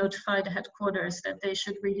we also notify the headquarters that they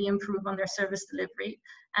should really improve on their service delivery.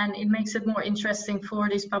 And it makes it more interesting for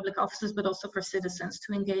these public offices, but also for citizens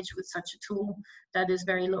to engage with such a tool that is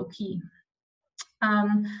very low key.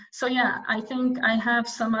 So yeah, I think I have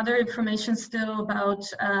some other information still about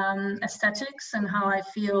aesthetics and how I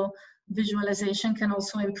feel visualization can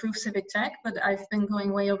also improve civic tech, but I've been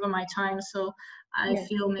going way over my time, so I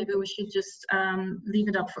feel maybe we should just leave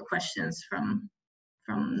it up for questions from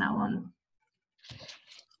now on.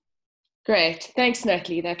 Great, thanks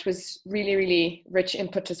Nathalie. That was really, really rich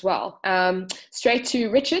input as well. Straight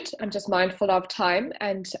to Richard. I'm just mindful of time,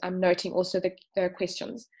 and I'm noting also the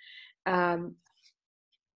questions.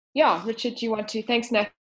 Yeah, Richard, do you want to? Thanks,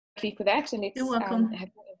 Nathalie, for that. And You're welcome.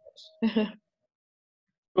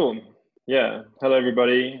 Cool. Yeah. Hello,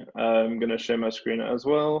 everybody. I'm going to share my screen as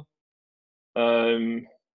well.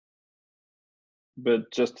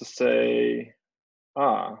 But just to say,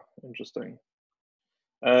 interesting.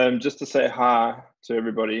 Just to say hi to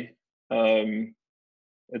everybody.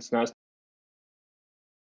 It's nice.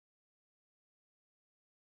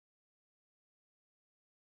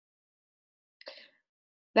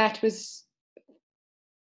 That was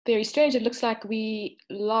very strange. It looks like we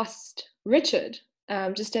lost Richard,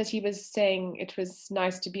 just as he was saying it was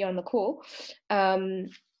nice to be on the call.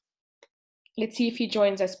 Let's see if he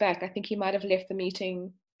joins us back. I think he might have left the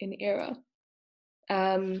meeting in error.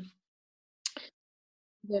 There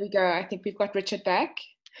we go. I think we've got Richard back.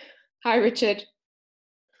 Hi, Richard.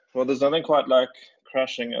 Well, there's nothing quite like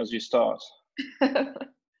crashing as you start.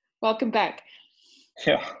 Welcome back.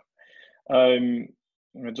 Yeah.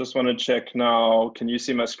 I just want to check now. Can you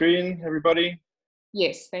see my screen, everybody?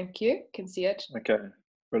 Yes, thank you. Can see it. Okay,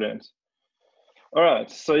 brilliant. All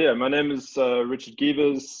right. So yeah, my name is Richard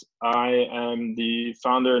Gevers. I am the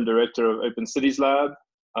founder and director of Open Cities Lab.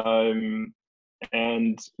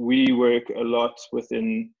 And we work a lot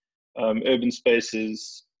within urban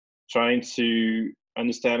spaces, trying to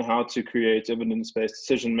understand how to create evidence-based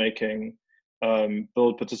decision-making,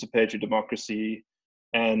 build participatory democracy,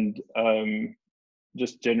 and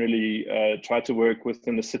just generally try to work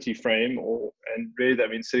within the city frame, and really that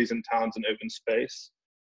means cities and towns and open space,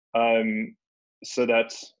 so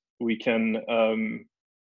that we can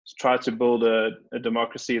try to build a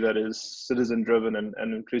democracy that is citizen-driven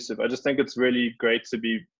and inclusive. I just think it's really great to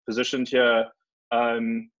be positioned here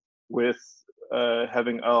with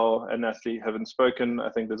having Al and Nathalie haven't spoken. I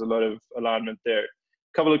think there's a lot of alignment there.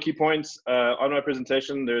 A couple of key points on my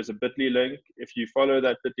presentation. There's a bit.ly link. If you follow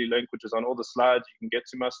that bit.ly link, which is on all the slides, you can get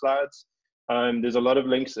to my slides. There's a lot of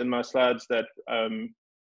links in my slides that I'm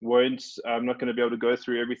not going to be able to go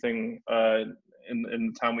through everything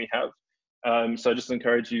in the time we have. So I just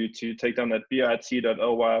encourage you to take down that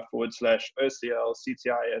bit.ly/OCL CTIN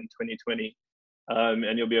 2020,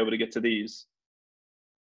 and you'll be able to get to these.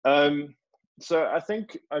 So I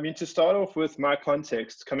think, I mean, to start off with my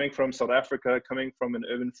context, coming from South Africa, coming from an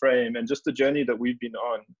urban frame, and just the journey that we've been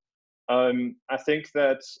on, I think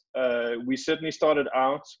that we certainly started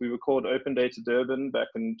out, we were called Open Data Durban back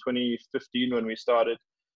in 2015 when we started,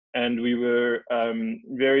 and we were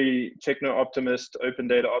very techno-optimist, open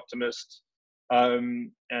data optimist,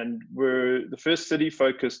 and we're the first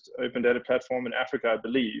city-focused open data platform in Africa, I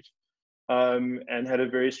believe. And had a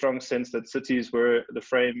very strong sense that cities were the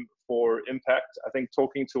frame for impact. I think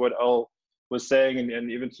talking to what Al was saying,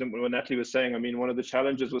 and even to what Nathalie was saying, I mean, one of the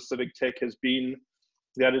challenges with civic tech has been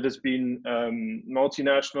that it has been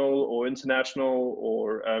multinational or international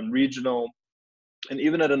or regional. And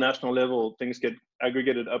even at a national level, things get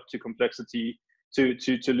aggregated up to complexity, to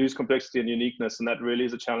lose complexity and uniqueness. And that really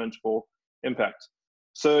is a challenge for impact.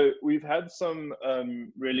 So we've had some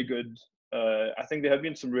really good, I think there have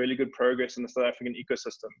been some really good progress in the South African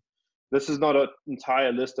ecosystem. This is not an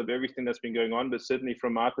entire list of everything that's been going on, but certainly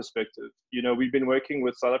from my perspective, you know, we've been working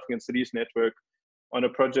with South African Cities Network on a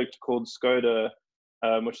project called SCODA,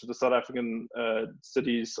 which is the South African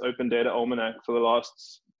Cities Open Data Almanac, for the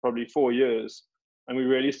last probably 4 years. And we're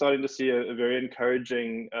really starting to see a very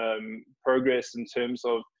encouraging progress in terms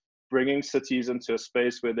of bringing cities into a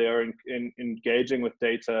space where they are engaging with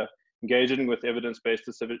data, engaging with evidence-based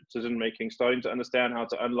decision-making, starting to understand how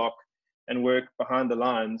to unlock and work behind the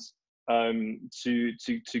lines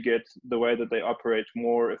to get the way that they operate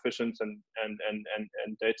more efficient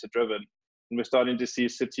and data-driven. And we're starting to see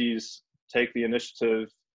cities take the initiative.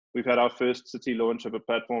 We've had our first city launch of a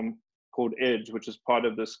platform called Edge, which is part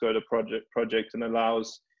of the SCODA project and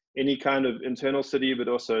allows any kind of internal city, but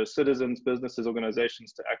also citizens, businesses,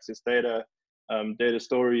 organizations to access data, data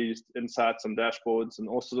stories, insights and dashboards and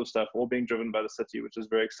all sorts of stuff, all being driven by the city, which is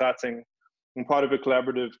very exciting. I'm part of a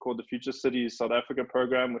collaborative called the Future Cities South Africa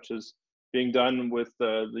program, which is being done with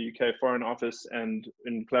the UK Foreign Office and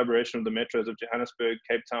in collaboration with the metros of Johannesburg,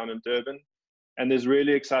 Cape Town and Durban. And there's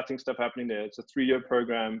really exciting stuff happening there. It's a 3-year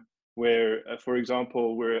program where, for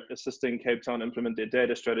example, we're assisting Cape Town implement their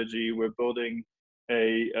data strategy. We're building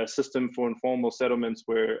a system for informal settlements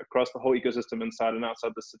where across the whole ecosystem inside and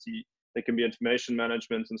outside the city, there can be information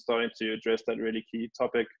management and starting to address that really key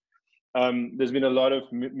topic. There's been a lot of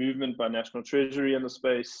movement by National Treasury in the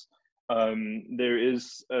space. There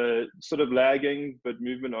is sort of lagging, but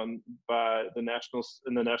movement by the national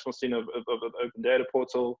scene of Open Data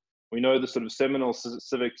Portal. We know the sort of seminal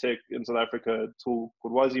civic tech in South Africa tool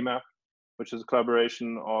called WasiMap, which is a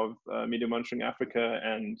collaboration of Media Monitoring Africa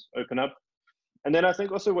and Open Up. And then I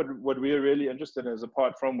think also what we are really interested in is,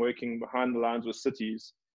 apart from working behind the lines with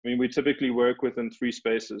cities, I mean, we typically work within 3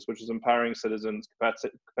 spaces, which is empowering citizens,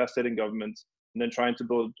 capacitating governments, and then trying to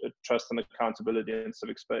build trust and accountability in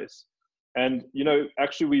civic space. And, you know,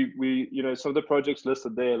 actually we you know, some of the projects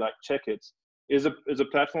listed there, like Check It, is a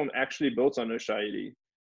platform actually built on Ushahidi,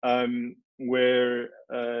 where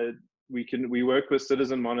we work with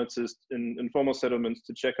citizen monitors in informal settlements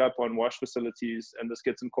to check up on wash facilities, and this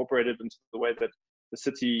gets incorporated into the way that the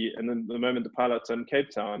city, and then the moment the pilots in Cape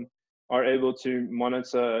Town are able to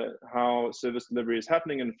monitor how service delivery is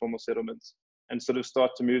happening in informal settlements and sort of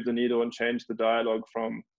start to move the needle and change the dialogue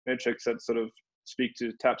from metrics that sort of speak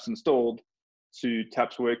to taps installed to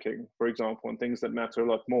taps working, for example, and things that matter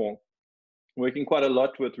a lot more. Working quite a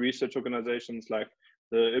lot with research organizations like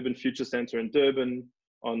the Urban Future Center in Durban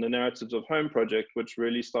on the Narratives of Home project, which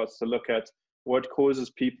really starts to look at what causes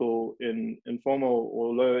people in informal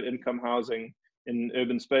or lower income housing in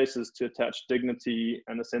urban spaces to attach dignity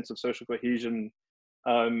and a sense of social cohesion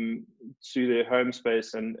to their home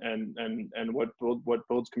space, and what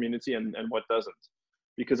builds community and what doesn't.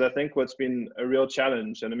 Because I think what's been a real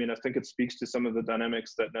challenge, and I mean, I think it speaks to some of the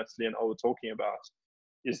dynamics that Nathalie and I were talking about,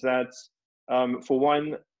 is that for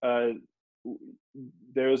one,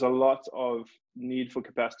 there is a lot of need for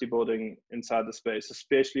capacity building inside the space,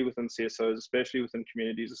 especially within CSOs, especially within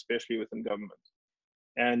communities, especially within government.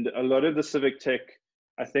 And a lot of the civic tech,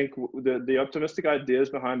 I think the optimistic ideas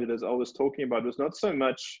behind it, as I was talking about, was not so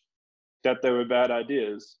much that they were bad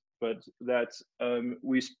ideas, but that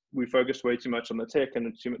we focused way too much on the tech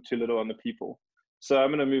and too little on the people. So I'm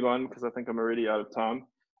going to move on because I think I'm already out of time.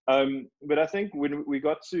 But I think when we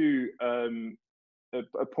got to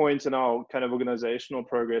a point in our kind of organizational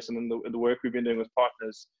progress and in the work we've been doing with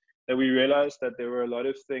partners, that we realized that there were a lot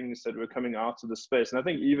of things that were coming out of the space. And I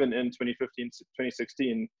think even in 2015,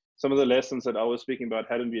 2016, some of the lessons that I was speaking about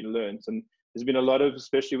hadn't been learned. And there's been a lot of,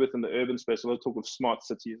 especially within the urban space, a lot of talk of smart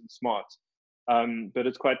cities and smart. But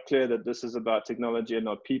it's quite clear that this is about technology and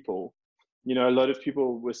not people. You know, a lot of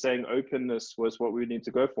people were saying openness was what we need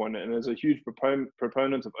to go for. And as a huge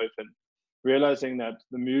proponent of open, realizing that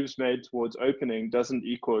the moves made towards opening doesn't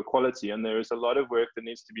equal equality, and there is a lot of work that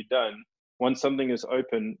needs to be done once something is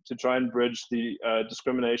open to try and bridge the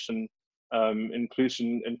discrimination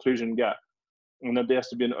inclusion gap, and that there has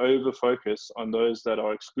to be an over focus on those that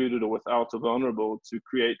are excluded or without or vulnerable to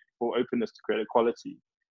create for openness to create equality.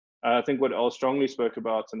 I think what Al strongly spoke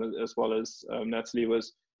about, and as well as Nathalie,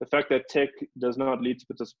 was the fact that tech does not lead to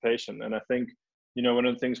participation. And I think, you know, one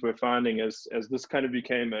of the things we're finding is, as this kind of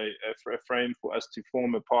became a frame for us to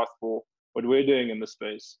form a path for what we're doing in the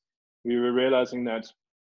space, we were realizing that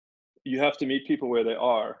you have to meet people where they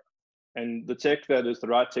are. And the tech that is the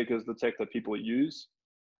right tech is the tech that people use.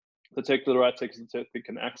 The tech that the right tech is the tech they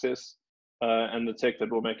can access, and the tech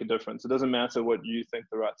that will make a difference. It doesn't matter what you think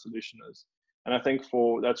the right solution is. And I think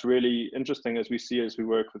that's really interesting as we see, as we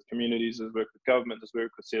work with communities, as we work with government, as we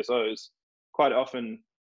work with CSOs, quite often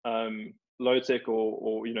low tech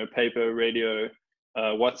or you know, paper, radio,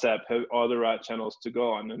 WhatsApp are the right channels to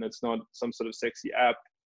go on. And it's not some sort of sexy app,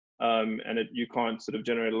 and you can't sort of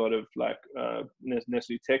generate a lot of like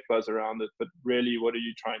necessarily tech buzz around it, but really what are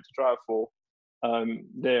you trying to drive for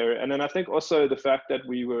there? And then I think also the fact that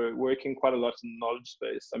we were working quite a lot in the knowledge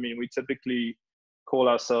space. I mean, we typically call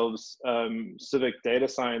ourselves civic data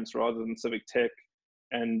science rather than civic tech,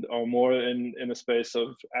 and are more in a space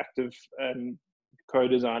of active and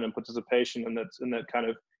co-design and participation, and that's in that kind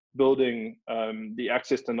of building the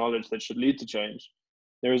access to knowledge that should lead to change.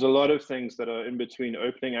 There is a lot of things that are in between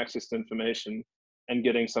opening access to information and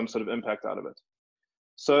getting some sort of impact out of it.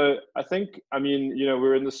 So I think, I mean, you know,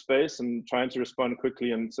 we're in this space, and trying to respond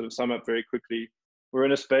quickly and sort of sum up very quickly. We're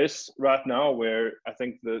in a space right now where I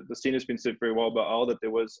think the scene has been said very well by Al, that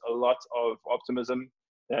there was a lot of optimism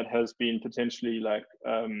that has been potentially like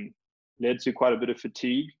led to quite a bit of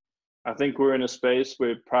fatigue. I think we're in a space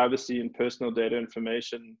where privacy and personal data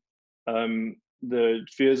information, the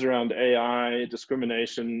fears around AI,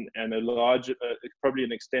 discrimination, and a large, probably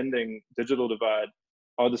an extending digital divide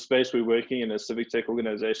are the space we're working in as civic tech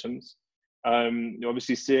organizations. You're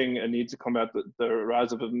obviously seeing a need to combat the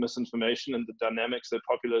rise of misinformation and the dynamics that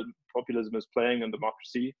populism is playing in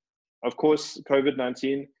democracy. Of course,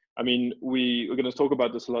 COVID-19, I mean, we're going to talk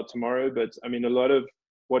about this a lot tomorrow, but I mean, a lot of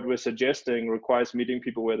what we're suggesting requires meeting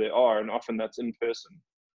people where they are, and often that's in person.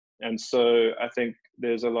 And so I think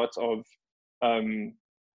there's a lot of,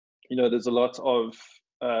 you know, there's a lot of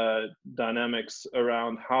dynamics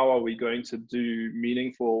around how are we going to do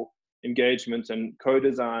meaningful engagement and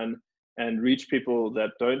co-design and reach people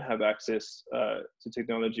that don't have access to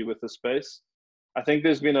technology with the space. I think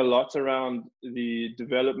there's been a lot around the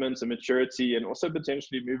development and maturity, and also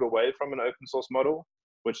potentially move away from an open source model,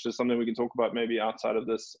 which is something we can talk about maybe outside of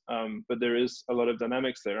this. But there is a lot of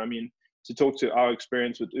dynamics there. I mean, to talk to our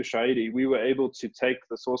experience with Ushaidi, we were able to take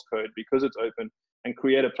the source code because it's open and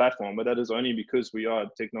create a platform, but that is only because we are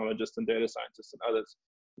technologists and data scientists and others.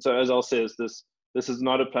 So as Al says, this is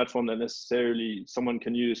not a platform that necessarily someone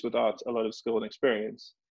can use without a lot of skill and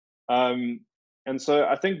experience. And so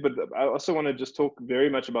I think, but I also want to just talk very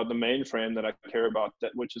much about the main frame that I care about,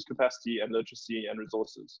 which is capacity and literacy and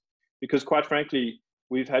resources. Because quite frankly,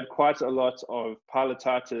 we've had quite a lot of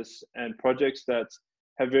pilotitis and projects that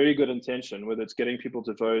have very good intention, whether it's getting people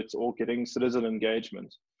to vote or getting citizen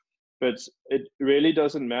engagement. But it really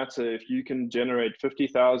doesn't matter if you can generate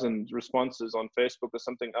 50,000 responses on Facebook or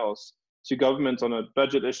something else to government on a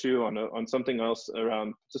budget issue, on something else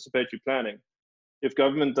around participatory planning. If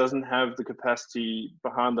government doesn't have the capacity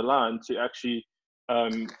behind the line to actually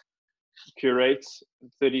curate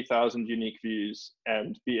 30,000 unique views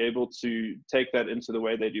and be able to take that into the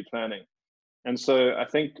way they do planning. And so I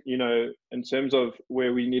think, you know, in terms of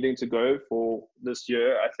where we're needing to go for this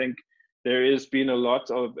year, I think there has been a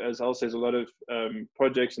lot of, as Al says, a lot of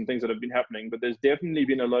projects and things that have been happening, but there's definitely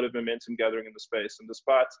been a lot of momentum gathering in the space. And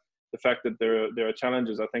despite the fact that there are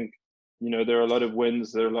challenges, I think, you know, there are a lot of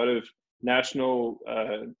wins. There are a lot of national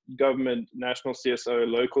government, national CSO,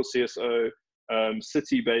 local CSO,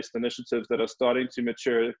 city-based initiatives that are starting to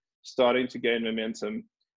mature, starting to gain momentum.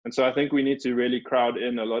 And so I think we need to really crowd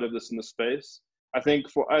in a lot of this in the space. I think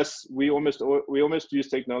for us, we almost use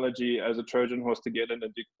technology as a Trojan horse to get in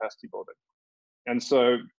and do capacity building. And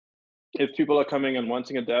so if people are coming and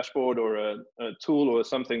wanting a dashboard or a tool or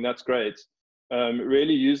something, that's great.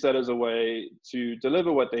 Really use that as a way to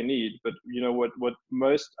deliver what they need. But you know what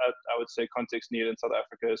most, I would say, context need in South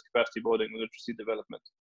Africa is capacity building and literacy development.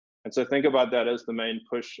 And so think about that as the main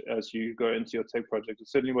push as you go into your tech project.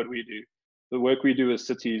 It's certainly what we do. The work we do as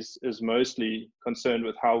cities is mostly concerned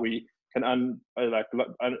with how we can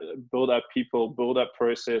build up people, build up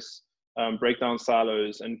process, break down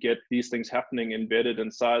silos, and get these things happening embedded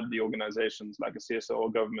inside the organizations like a CSO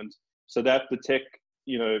or government, so that the tech,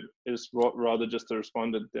 is rather just a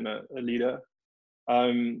respondent than a leader.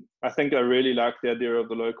 I think I really like the idea of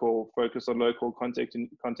the local focus on local context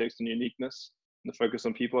and uniqueness, and the focus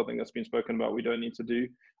on people. I think that's been spoken about. We don't need to do.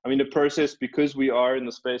 I mean, the process, because we are in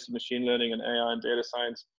the space of machine learning and AI and data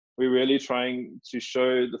science, we're really trying to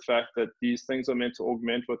show the fact that these things are meant to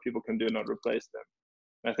augment what people can do, not replace them.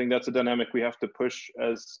 And I think that's a dynamic we have to push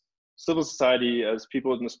as civil society, as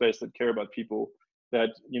people in the space that care about people, that,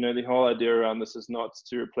 the whole idea around this is not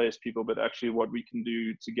to replace people, but actually what we can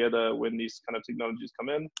do together when these kind of technologies come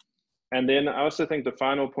in. And then I also think the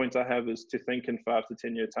final point I have is to think in 5 to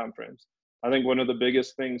 10 year timeframes. I think one of the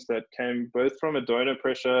biggest things that came both from a donor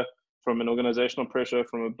pressure, from an organizational pressure,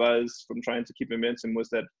 from a buzz, from trying to keep momentum, was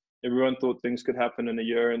that everyone thought things could happen in a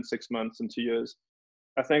year and 6 months and 2 years.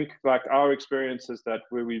 I think like our experience is that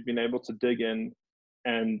where we've been able to dig in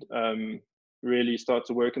and really start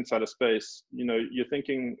to work inside a space, you're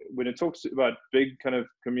thinking, when it talks about big kind of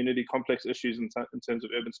community complex issues in terms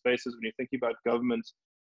of urban spaces, when you're thinking about government,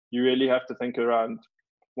 you really have to think around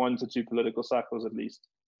 1 to 2 political cycles at least.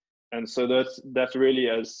 And so that's really,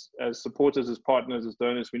 as supporters, as partners, as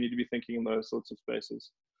donors, we need to be thinking in those sorts of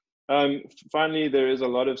spaces. Finally, there is a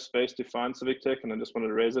lot of space to find civic tech, and I just wanted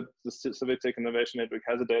to raise it. The Civic Tech Innovation Network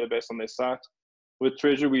has a database on their site. With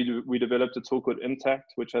Treasure, we developed a tool called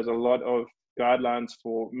Intact, which has a lot of guidelines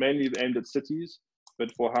for mainly aimed at cities,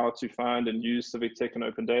 but for how to find and use civic tech and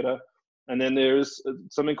open data. And then there is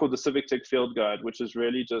something called the Civic Tech Field Guide, which is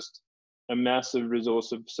really just a massive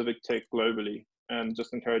resource of civic tech globally, and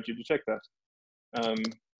just encourage you to check that.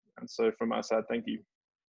 And so from my side, thank you.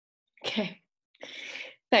 Okay,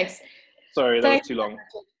 thanks. Sorry, that was too long.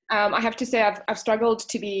 I have to say I've struggled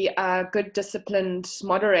to be a good disciplined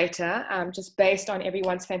moderator, just based on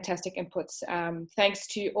everyone's fantastic inputs. Thanks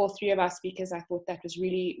to all 3 of our speakers. I thought that was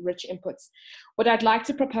really rich inputs. What I'd like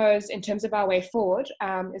to propose in terms of our way forward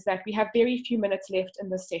is that we have very few minutes left in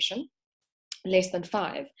this session, less than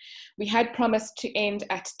 5. We had promised to end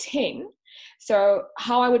at 10. So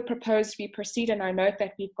how I would propose we proceed, and I note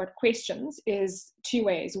that we've got questions, is 2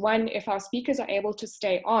 ways. One, if our speakers are able to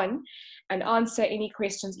stay on and answer any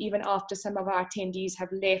questions even after some of our attendees have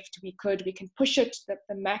left, we can push it, that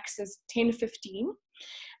the max is 10:15.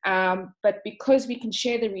 But because we can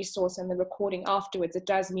share the resource and the recording afterwards, it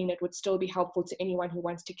does mean it would still be helpful to anyone who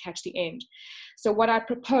wants to catch the end. So what I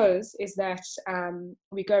propose is that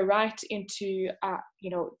we go right into,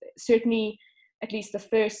 certainly at least the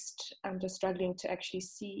first. I'm just struggling to actually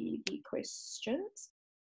see the questions.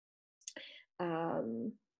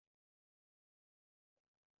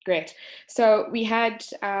 Great. So we had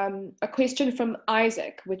a question from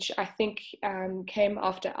Isaac, which I think came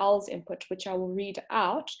after Al's input, which I will read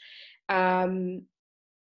out. And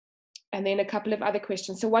then a couple of other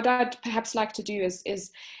questions. So what I'd perhaps like to do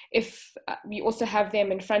is if we also have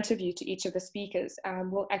them in front of you to each of the speakers,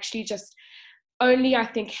 we'll actually just only, I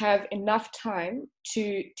think, have enough time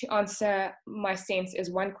to answer, my sense is,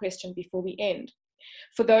 1 question before we end.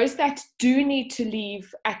 For those that do need to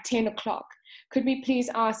leave at 10 o'clock, could we please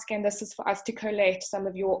ask, and this is for us to collate some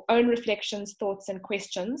of your own reflections, thoughts, and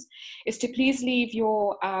questions, is to please leave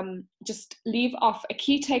your, just leave off a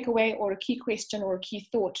key takeaway or a key question or a key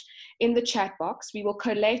thought in the chat box. We will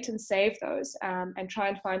collate and save those and try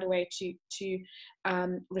and find a way to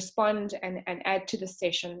respond and add to the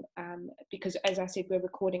session, because, as I said, we're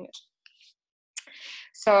recording it.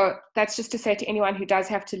 So that's just to say to anyone who does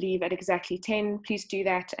have to leave at exactly 10, please do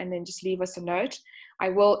that, and then just leave us a note. I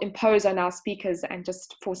will impose on our speakers and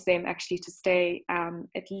just force them actually to stay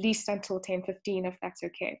at least until 10:15, if that's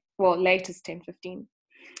okay. Well, latest 10:15.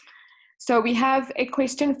 So we have a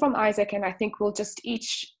question from Isaac, and I think we'll just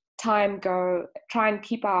each time try and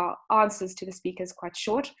keep our answers to the speakers quite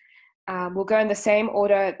short. We'll go in the same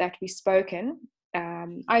order that we spoke in.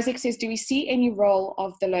 Isaac says, do we see any role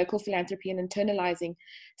of the local philanthropy in internalizing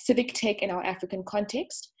civic tech in our African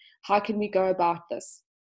context? How can we go about this?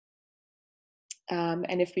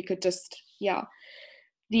 And if we could just,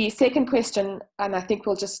 the second question, and I think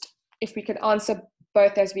we'll just, if we could answer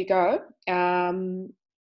both as we go,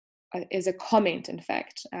 is a comment, in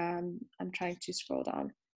fact. I'm trying to scroll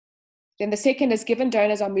down. Then the second is, given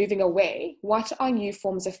donors are moving away, what are new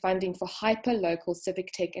forms of funding for hyper-local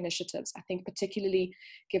civic tech initiatives? I think particularly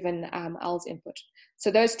given Al's input.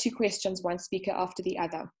 So those 2 questions, 1 speaker after the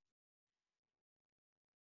other.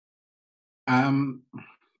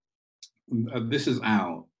 This is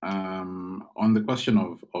Al. On the question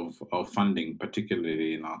of funding,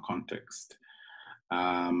 particularly in our context,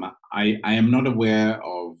 I am not aware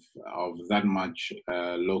of that much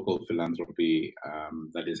local philanthropy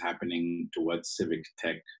that is happening towards civic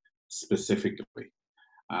tech specifically.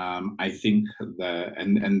 I think that,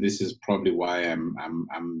 and this is probably why I'm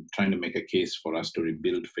trying to make a case for us to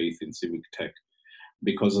rebuild faith in civic tech,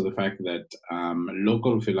 because of the fact that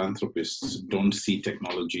local philanthropists don't see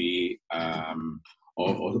technology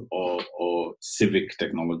or civic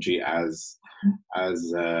technology as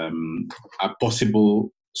a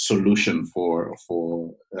possible solution for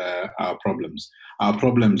our problems. Our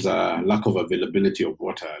problems are lack of availability of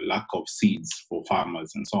water, lack of seeds for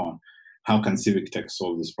farmers, and so on. How can civic tech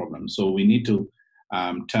solve this problem? So we need to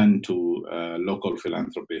turn to local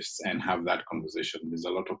philanthropists and have that conversation. There's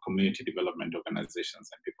a lot of community development organizations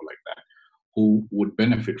and people like that who would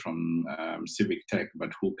benefit from civic tech,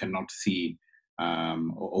 but who cannot see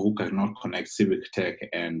or who cannot connect civic tech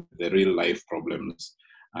and the real life problems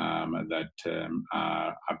that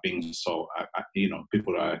are being solved.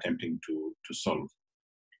 People are attempting to solve.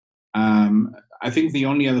 I think the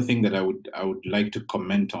only other thing that I would like to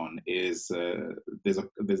comment on is there's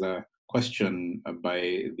a question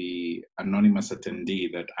by the anonymous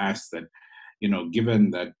attendee that asks that, given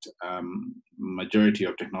that majority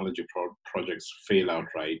of technology projects fail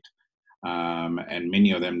outright, and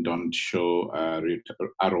many of them don't show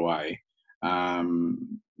ROI,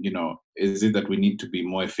 is it that we need to be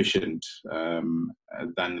more efficient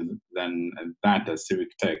than that as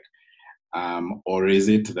civic tech? Or is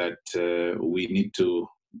it that we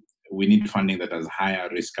need funding that has higher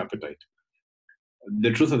risk appetite?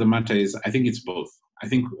 The truth of the matter is, I think it's both. I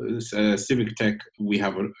think civic tech, we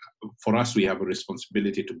have a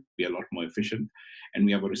responsibility to be a lot more efficient, and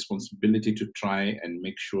we have a responsibility to try and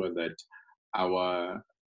make sure that our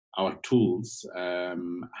tools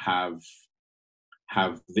have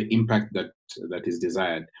the impact that is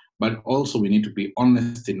desired. But also we need to be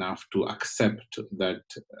honest enough to accept that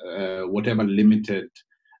whatever limited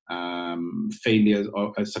failures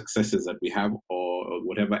or successes that we have, or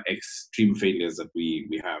whatever extreme failures that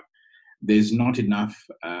we have, there's not enough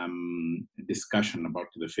discussion about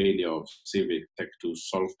the failure of civic tech to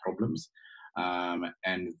solve problems.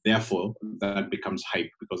 And therefore that becomes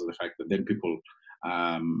hype, because of the fact that then people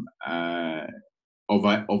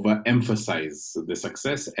overemphasize the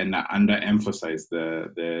success and underemphasize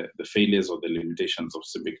the failures or the limitations of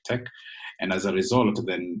civic tech, and as a result,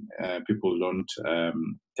 then people don't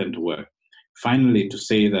tend to work. Finally, to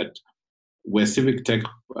say that where civic tech,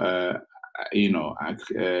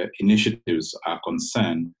 initiatives are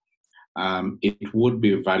concerned, it would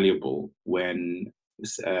be valuable when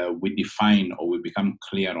we define or we become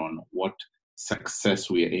clear on what success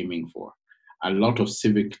we are aiming for. A lot of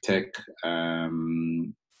civic tech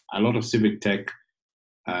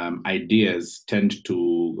ideas tend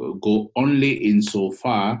to go only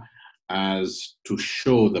insofar as to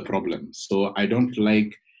show the problem. So I don't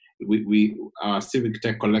like our civic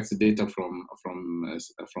tech collects data from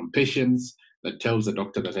patients that tells the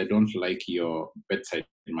doctor that I don't like your bedside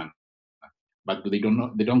manner, but they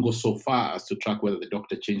don't go so far as to track whether the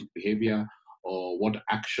doctor changed behavior or what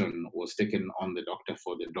action was taken on the doctor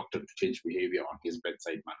for the doctor to change behavior on his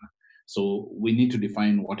bedside manner. So we need to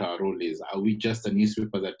define what our role is. Are we just a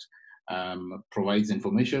newspaper that provides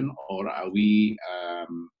information, or are we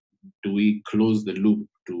do we close the loop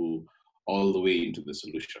to all the way into the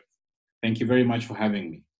solution? Thank you very much for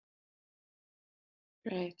having me.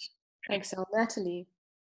 Great. Thanks, Nathalie.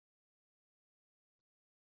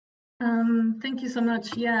 Thank you so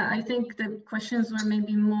much. Yeah, I think the questions were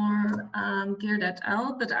maybe more geared at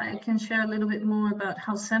Al, but I can share a little bit more about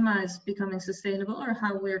how SEMA is becoming sustainable, or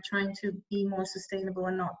how we're trying to be more sustainable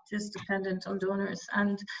and not just dependent on donors.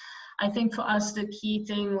 And I think for us, the key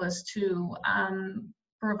thing was to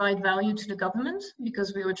provide value to the government,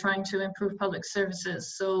 because we were trying to improve public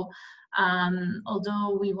services. So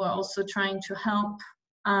although we were also trying to help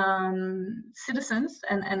citizens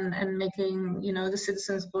and making the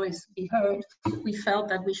citizens' voice be heard, we felt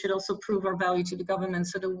that we should also prove our value to the government.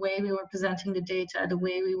 So the way we were presenting the data, the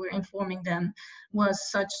way we were informing them, was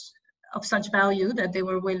of such value that they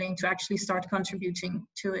were willing to actually start contributing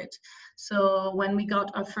to it. So when we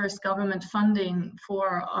got our first government funding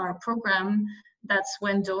for our program, that's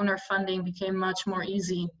when donor funding became much more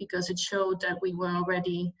easy, because it showed that we were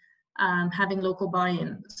already having local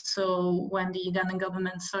buy-in. So when the Ugandan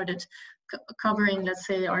government started covering, let's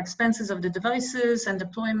say, our expenses of the devices and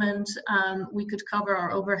deployment, we could cover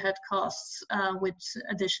our overhead costs with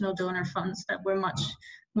additional donor funds that were much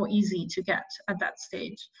more easy to get at that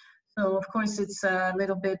stage. So of course, it's a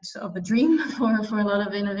little bit of a dream for a lot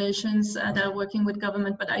of innovations that are working with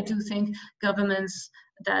government, but I do think governments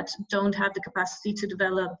that don't have the capacity to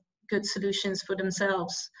develop good solutions for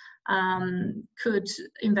themselves could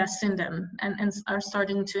invest in them and are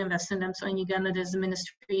starting to invest in them. So in Uganda, there's the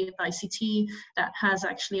Ministry of ICT that has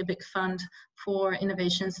actually a big fund for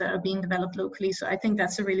innovations that are being developed locally. So I think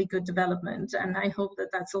that's a really good development. And I hope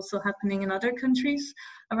that that's also happening in other countries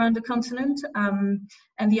around the continent.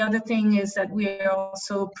 And the other thing is that we are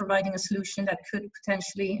also providing a solution that could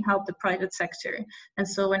potentially help the private sector. And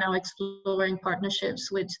so we're now exploring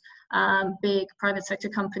partnerships with big private sector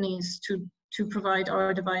companies to provide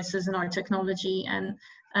our devices and our technology, and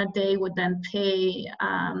they would then pay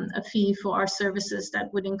a fee for our services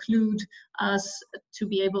that would include us to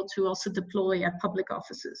be able to also deploy at public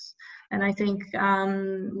offices. And I think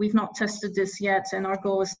we've not tested this yet, and our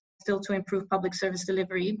goal is still to improve public service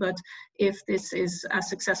delivery. But if this is a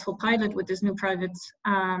successful pilot with this new private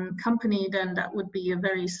company, then that would be a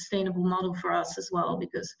very sustainable model for us as well,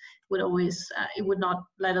 because it would not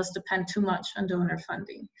let us depend too much on donor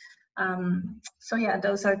funding. So yeah,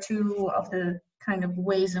 those are two of the kind of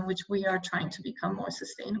ways in which we are trying to become more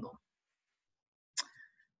sustainable.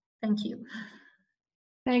 Thank you.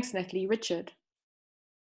 Thanks, Nathalie. Richard.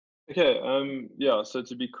 Okay, yeah, so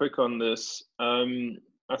to be quick on this,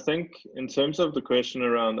 I think in terms of the question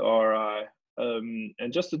around RI,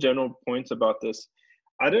 and just a general point about this,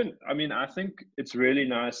 I think it's really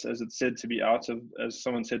nice, as it said, to be as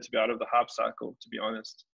someone said, to be out of the hype cycle, to be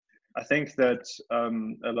honest. I think that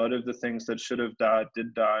a lot of the things that should have died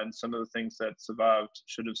did die, and some of the things that survived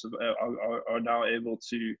should have survived, are now able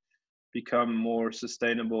to become more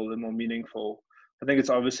sustainable and more meaningful. I think it's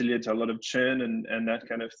obviously led to a lot of churn and that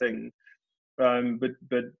kind of thing.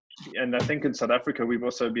 And I think in South Africa we've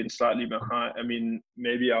also been slightly behind. I mean,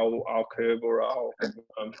 maybe our curve or our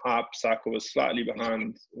hype cycle was slightly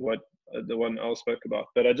behind what the one I spoke about.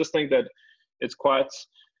 But I just think that it's quite.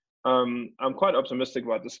 I'm quite optimistic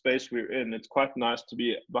about the space we're in. It's quite nice to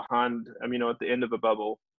be behind, at the end of a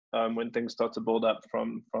bubble, when things start to build up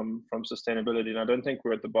from sustainability. And I don't think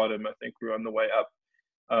we're at the bottom. I think we're on the way up.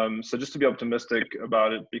 So just to be optimistic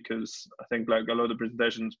about it, because I think like a lot of the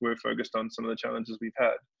presentations were focused on some of the challenges we've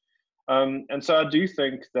had. And so I do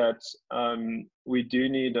think that we do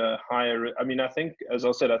need a higher, I think, as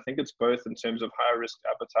I said, I think it's both in terms of higher risk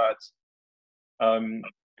appetites,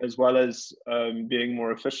 as well as being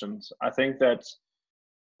more efficient. I think that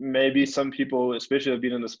maybe some people, especially have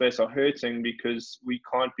been in the space, are hurting because we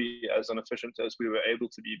can't be as inefficient as we were able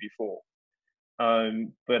to be before.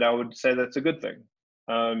 But I would say that's a good thing.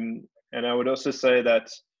 And I would also say that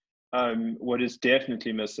what is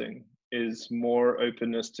definitely missing is more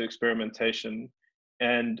openness to experimentation,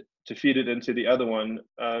 and to feed it into the other one,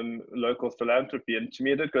 local philanthropy. And to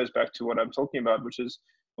me, that goes back to what I'm talking about, which is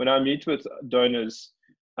when I meet with donors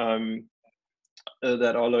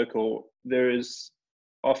that are local, there is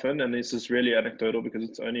often, and this is really anecdotal because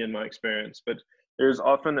it's only in my experience, but there's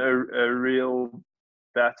often a real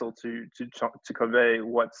battle to convey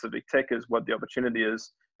what civic tech is, what the opportunity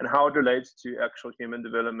is, and how it relates to actual human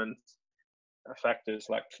development factors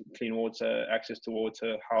like clean water, access to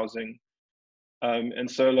water, housing. And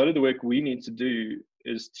so a lot of the work we need to do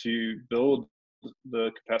is to build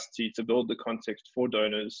the capacity, to build the context for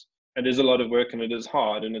donors. And there's a lot of work, and it is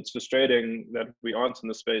hard, and it's frustrating that we aren't in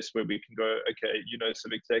the space where we can go, okay,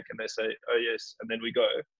 civic tech, and they say, oh yes, and then we go.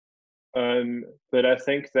 But I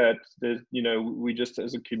think that we just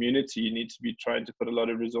as a community need to be trying to put a lot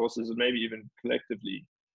of resources, and maybe even collectively,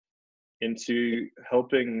 into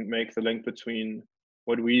helping make the link between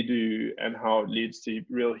what we do and how it leads to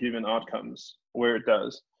real human outcomes, where it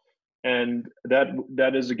does. And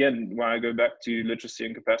that is, again, why I go back to literacy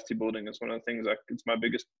and capacity building. It's one of the things, it's my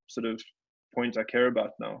biggest sort of point I care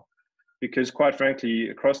about now. Because quite frankly,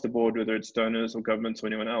 across the board, whether it's donors or governments or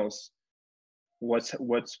anyone else, what's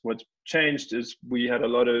changed is we had a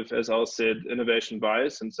lot of, as Al said, innovation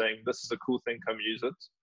bias and saying, this is a cool thing, come use it.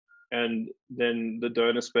 And then the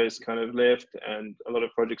donor space kind of left and a lot of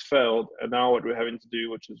projects failed. And now what we're having to do,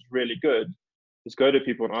 which is really good, is go to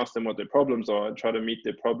people and ask them what their problems are and try to meet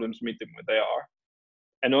their problems, meet them where they are.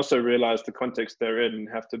 And also realize the context they're in and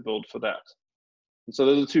have to build for that. And so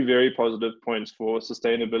those are two very positive points for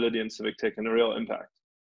sustainability and civic tech and a real impact.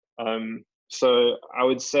 So I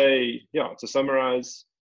would say, yeah, to summarize,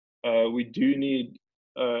 we do need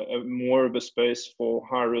more of a space for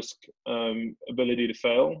high risk ability to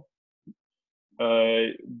fail.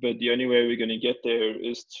 But the only way we're going to get there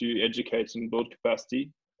is to educate and build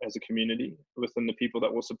capacity as a community within the people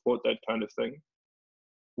that will support that kind of thing.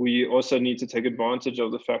 We also need to take advantage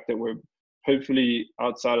of the fact that we're hopefully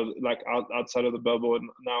outside of the bubble and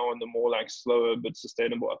now on the more slower but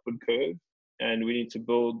sustainable upward curve. And we need to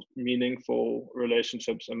build meaningful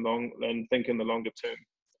relationships and think in the longer term.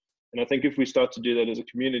 And I think if we start to do that as a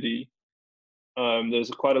community, there's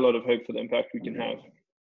quite a lot of hope for the impact we can have.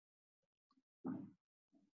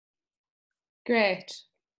 Great.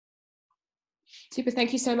 Super,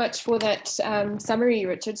 thank you so much for that summary,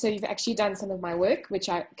 Richard. So you've actually done some of my work, which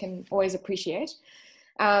I can always appreciate.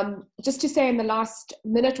 Just to say in the last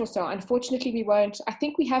minute or so, unfortunately we won't, I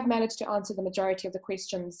think we have managed to answer the majority of the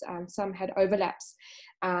questions. Some had overlaps.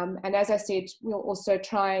 And as I said, we'll also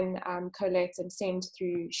try and collate and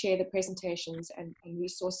share the presentations and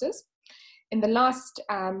resources. In the last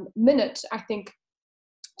minute, I think,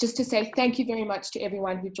 just to say thank you very much to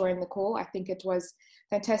everyone who joined the call. I think it was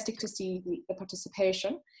fantastic to see the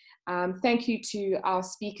participation. Thank you to our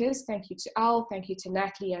speakers. Thank you to Al. Thank you to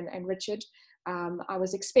Nathalie and Richard. I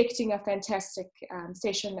was expecting a fantastic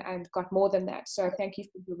session and got more than that. So thank you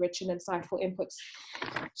for your rich and insightful inputs.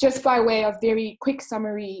 Just by way of very quick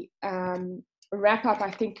summary wrap up, I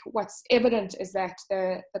think what's evident is that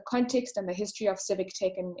the context and the history of civic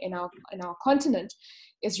tech in our continent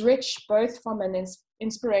is rich, both from an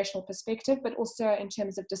inspirational perspective, but also in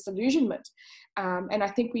terms of disillusionment. And I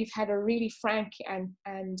think we've had a really frank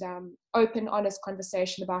and open, honest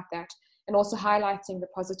conversation about that, and also highlighting the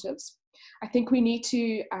positives. I think we need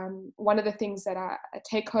to, one of the things that a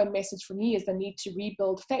take-home message for me is the need to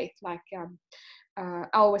rebuild faith, like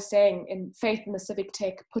Al was saying, in faith in the civic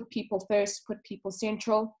tech, put people first, put people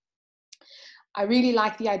central. I really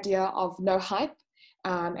like the idea of no hype.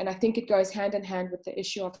 And I think it goes hand in hand with the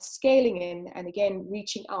issue of scaling in and again,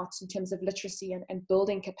 reaching out in terms of literacy and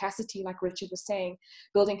building capacity, like Richard was saying,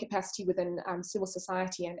 building capacity within civil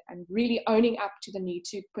society and really owning up to the need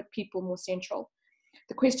to put people more central.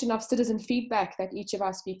 The question of citizen feedback that each of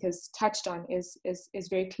our speakers touched on is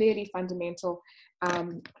very clearly fundamental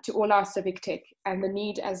to all our civic tech, and the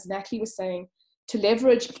need, as Nathalie was saying, to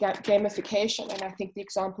leverage gamification. And I think the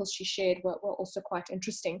examples she shared were also quite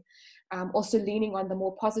interesting. Also leaning on the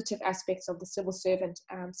more positive aspects of the civil servant,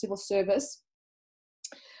 civil service.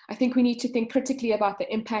 I think we need to think critically about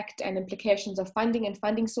the impact and implications of funding and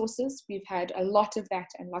funding sources. We've had a lot of that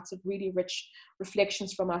and lots of really rich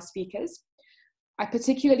reflections from our speakers. I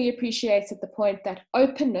particularly appreciated the point that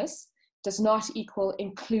openness does not equal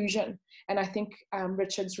inclusion. And I think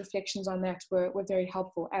Richard's reflections on that were very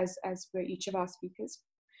helpful, as were each of our speakers.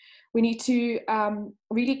 We need to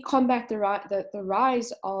really combat the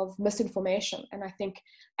rise of misinformation. And I think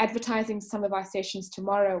advertising some of our sessions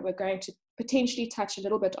tomorrow, we're going to potentially touch a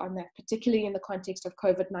little bit on that, particularly in the context of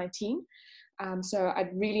COVID-19. So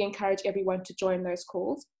I'd really encourage everyone to join those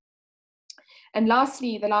calls. And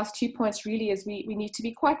lastly, the last 2 points really is we need to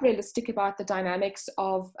be quite realistic about the dynamics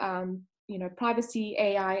of privacy,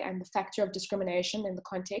 AI, and the factor of discrimination in the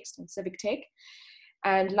context in civic tech.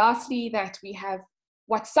 And lastly, that we have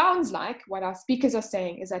what sounds like what our speakers are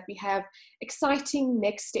saying is that we have exciting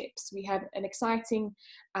next steps. We have an exciting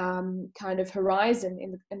kind of horizon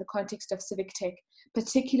in the context of civic tech,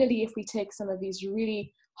 particularly if we take some of these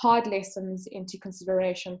really hard lessons into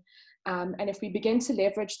consideration. And if we begin to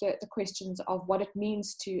leverage the questions of what it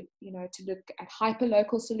means to look at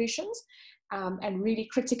hyper-local solutions and really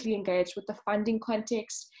critically engage with the funding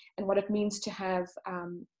context and what it means to have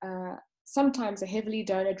sometimes a heavily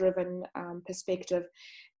donor-driven perspective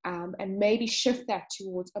and maybe shift that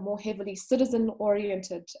towards a more heavily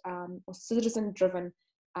citizen-oriented or citizen-driven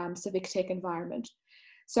civic tech environment.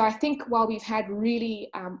 So I think while we've had really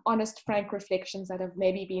honest, frank reflections that have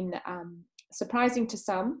maybe been surprising to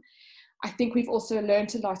some, I think we've also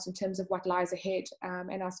learned a lot in terms of what lies ahead,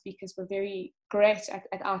 and our speakers were very great at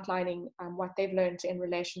outlining what they've learned in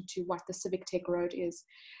relation to what the civic tech road is.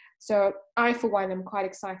 So I, for one, am quite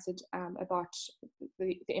excited about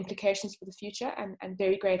the implications for the future and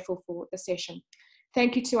very grateful for the session.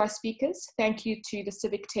 Thank you to our speakers. Thank you to the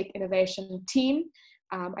Civic Tech Innovation team.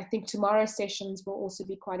 I think tomorrow's sessions will also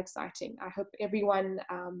be quite exciting. I hope everyone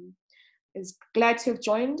is glad to have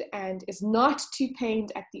joined and is not too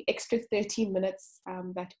pained at the extra 13 minutes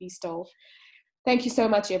that we stole. Thank you so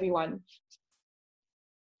much, everyone.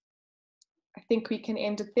 I think we can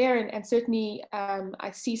end it there, and certainly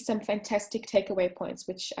I see some fantastic takeaway points,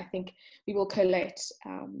 which I think we will collate.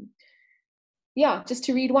 Yeah, just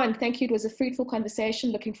to read one, thank you. It was a fruitful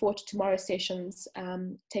conversation. Looking forward to tomorrow's sessions.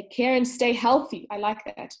 Take care and stay healthy. I like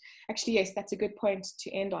that. Actually, yes, that's a good point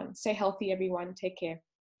to end on. Stay healthy, everyone. Take care.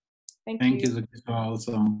 Thank you. Thank you, Zukiswa,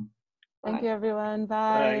 also. Thank you, everyone.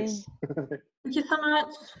 Bye. Thanks. Thank you so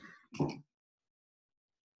much.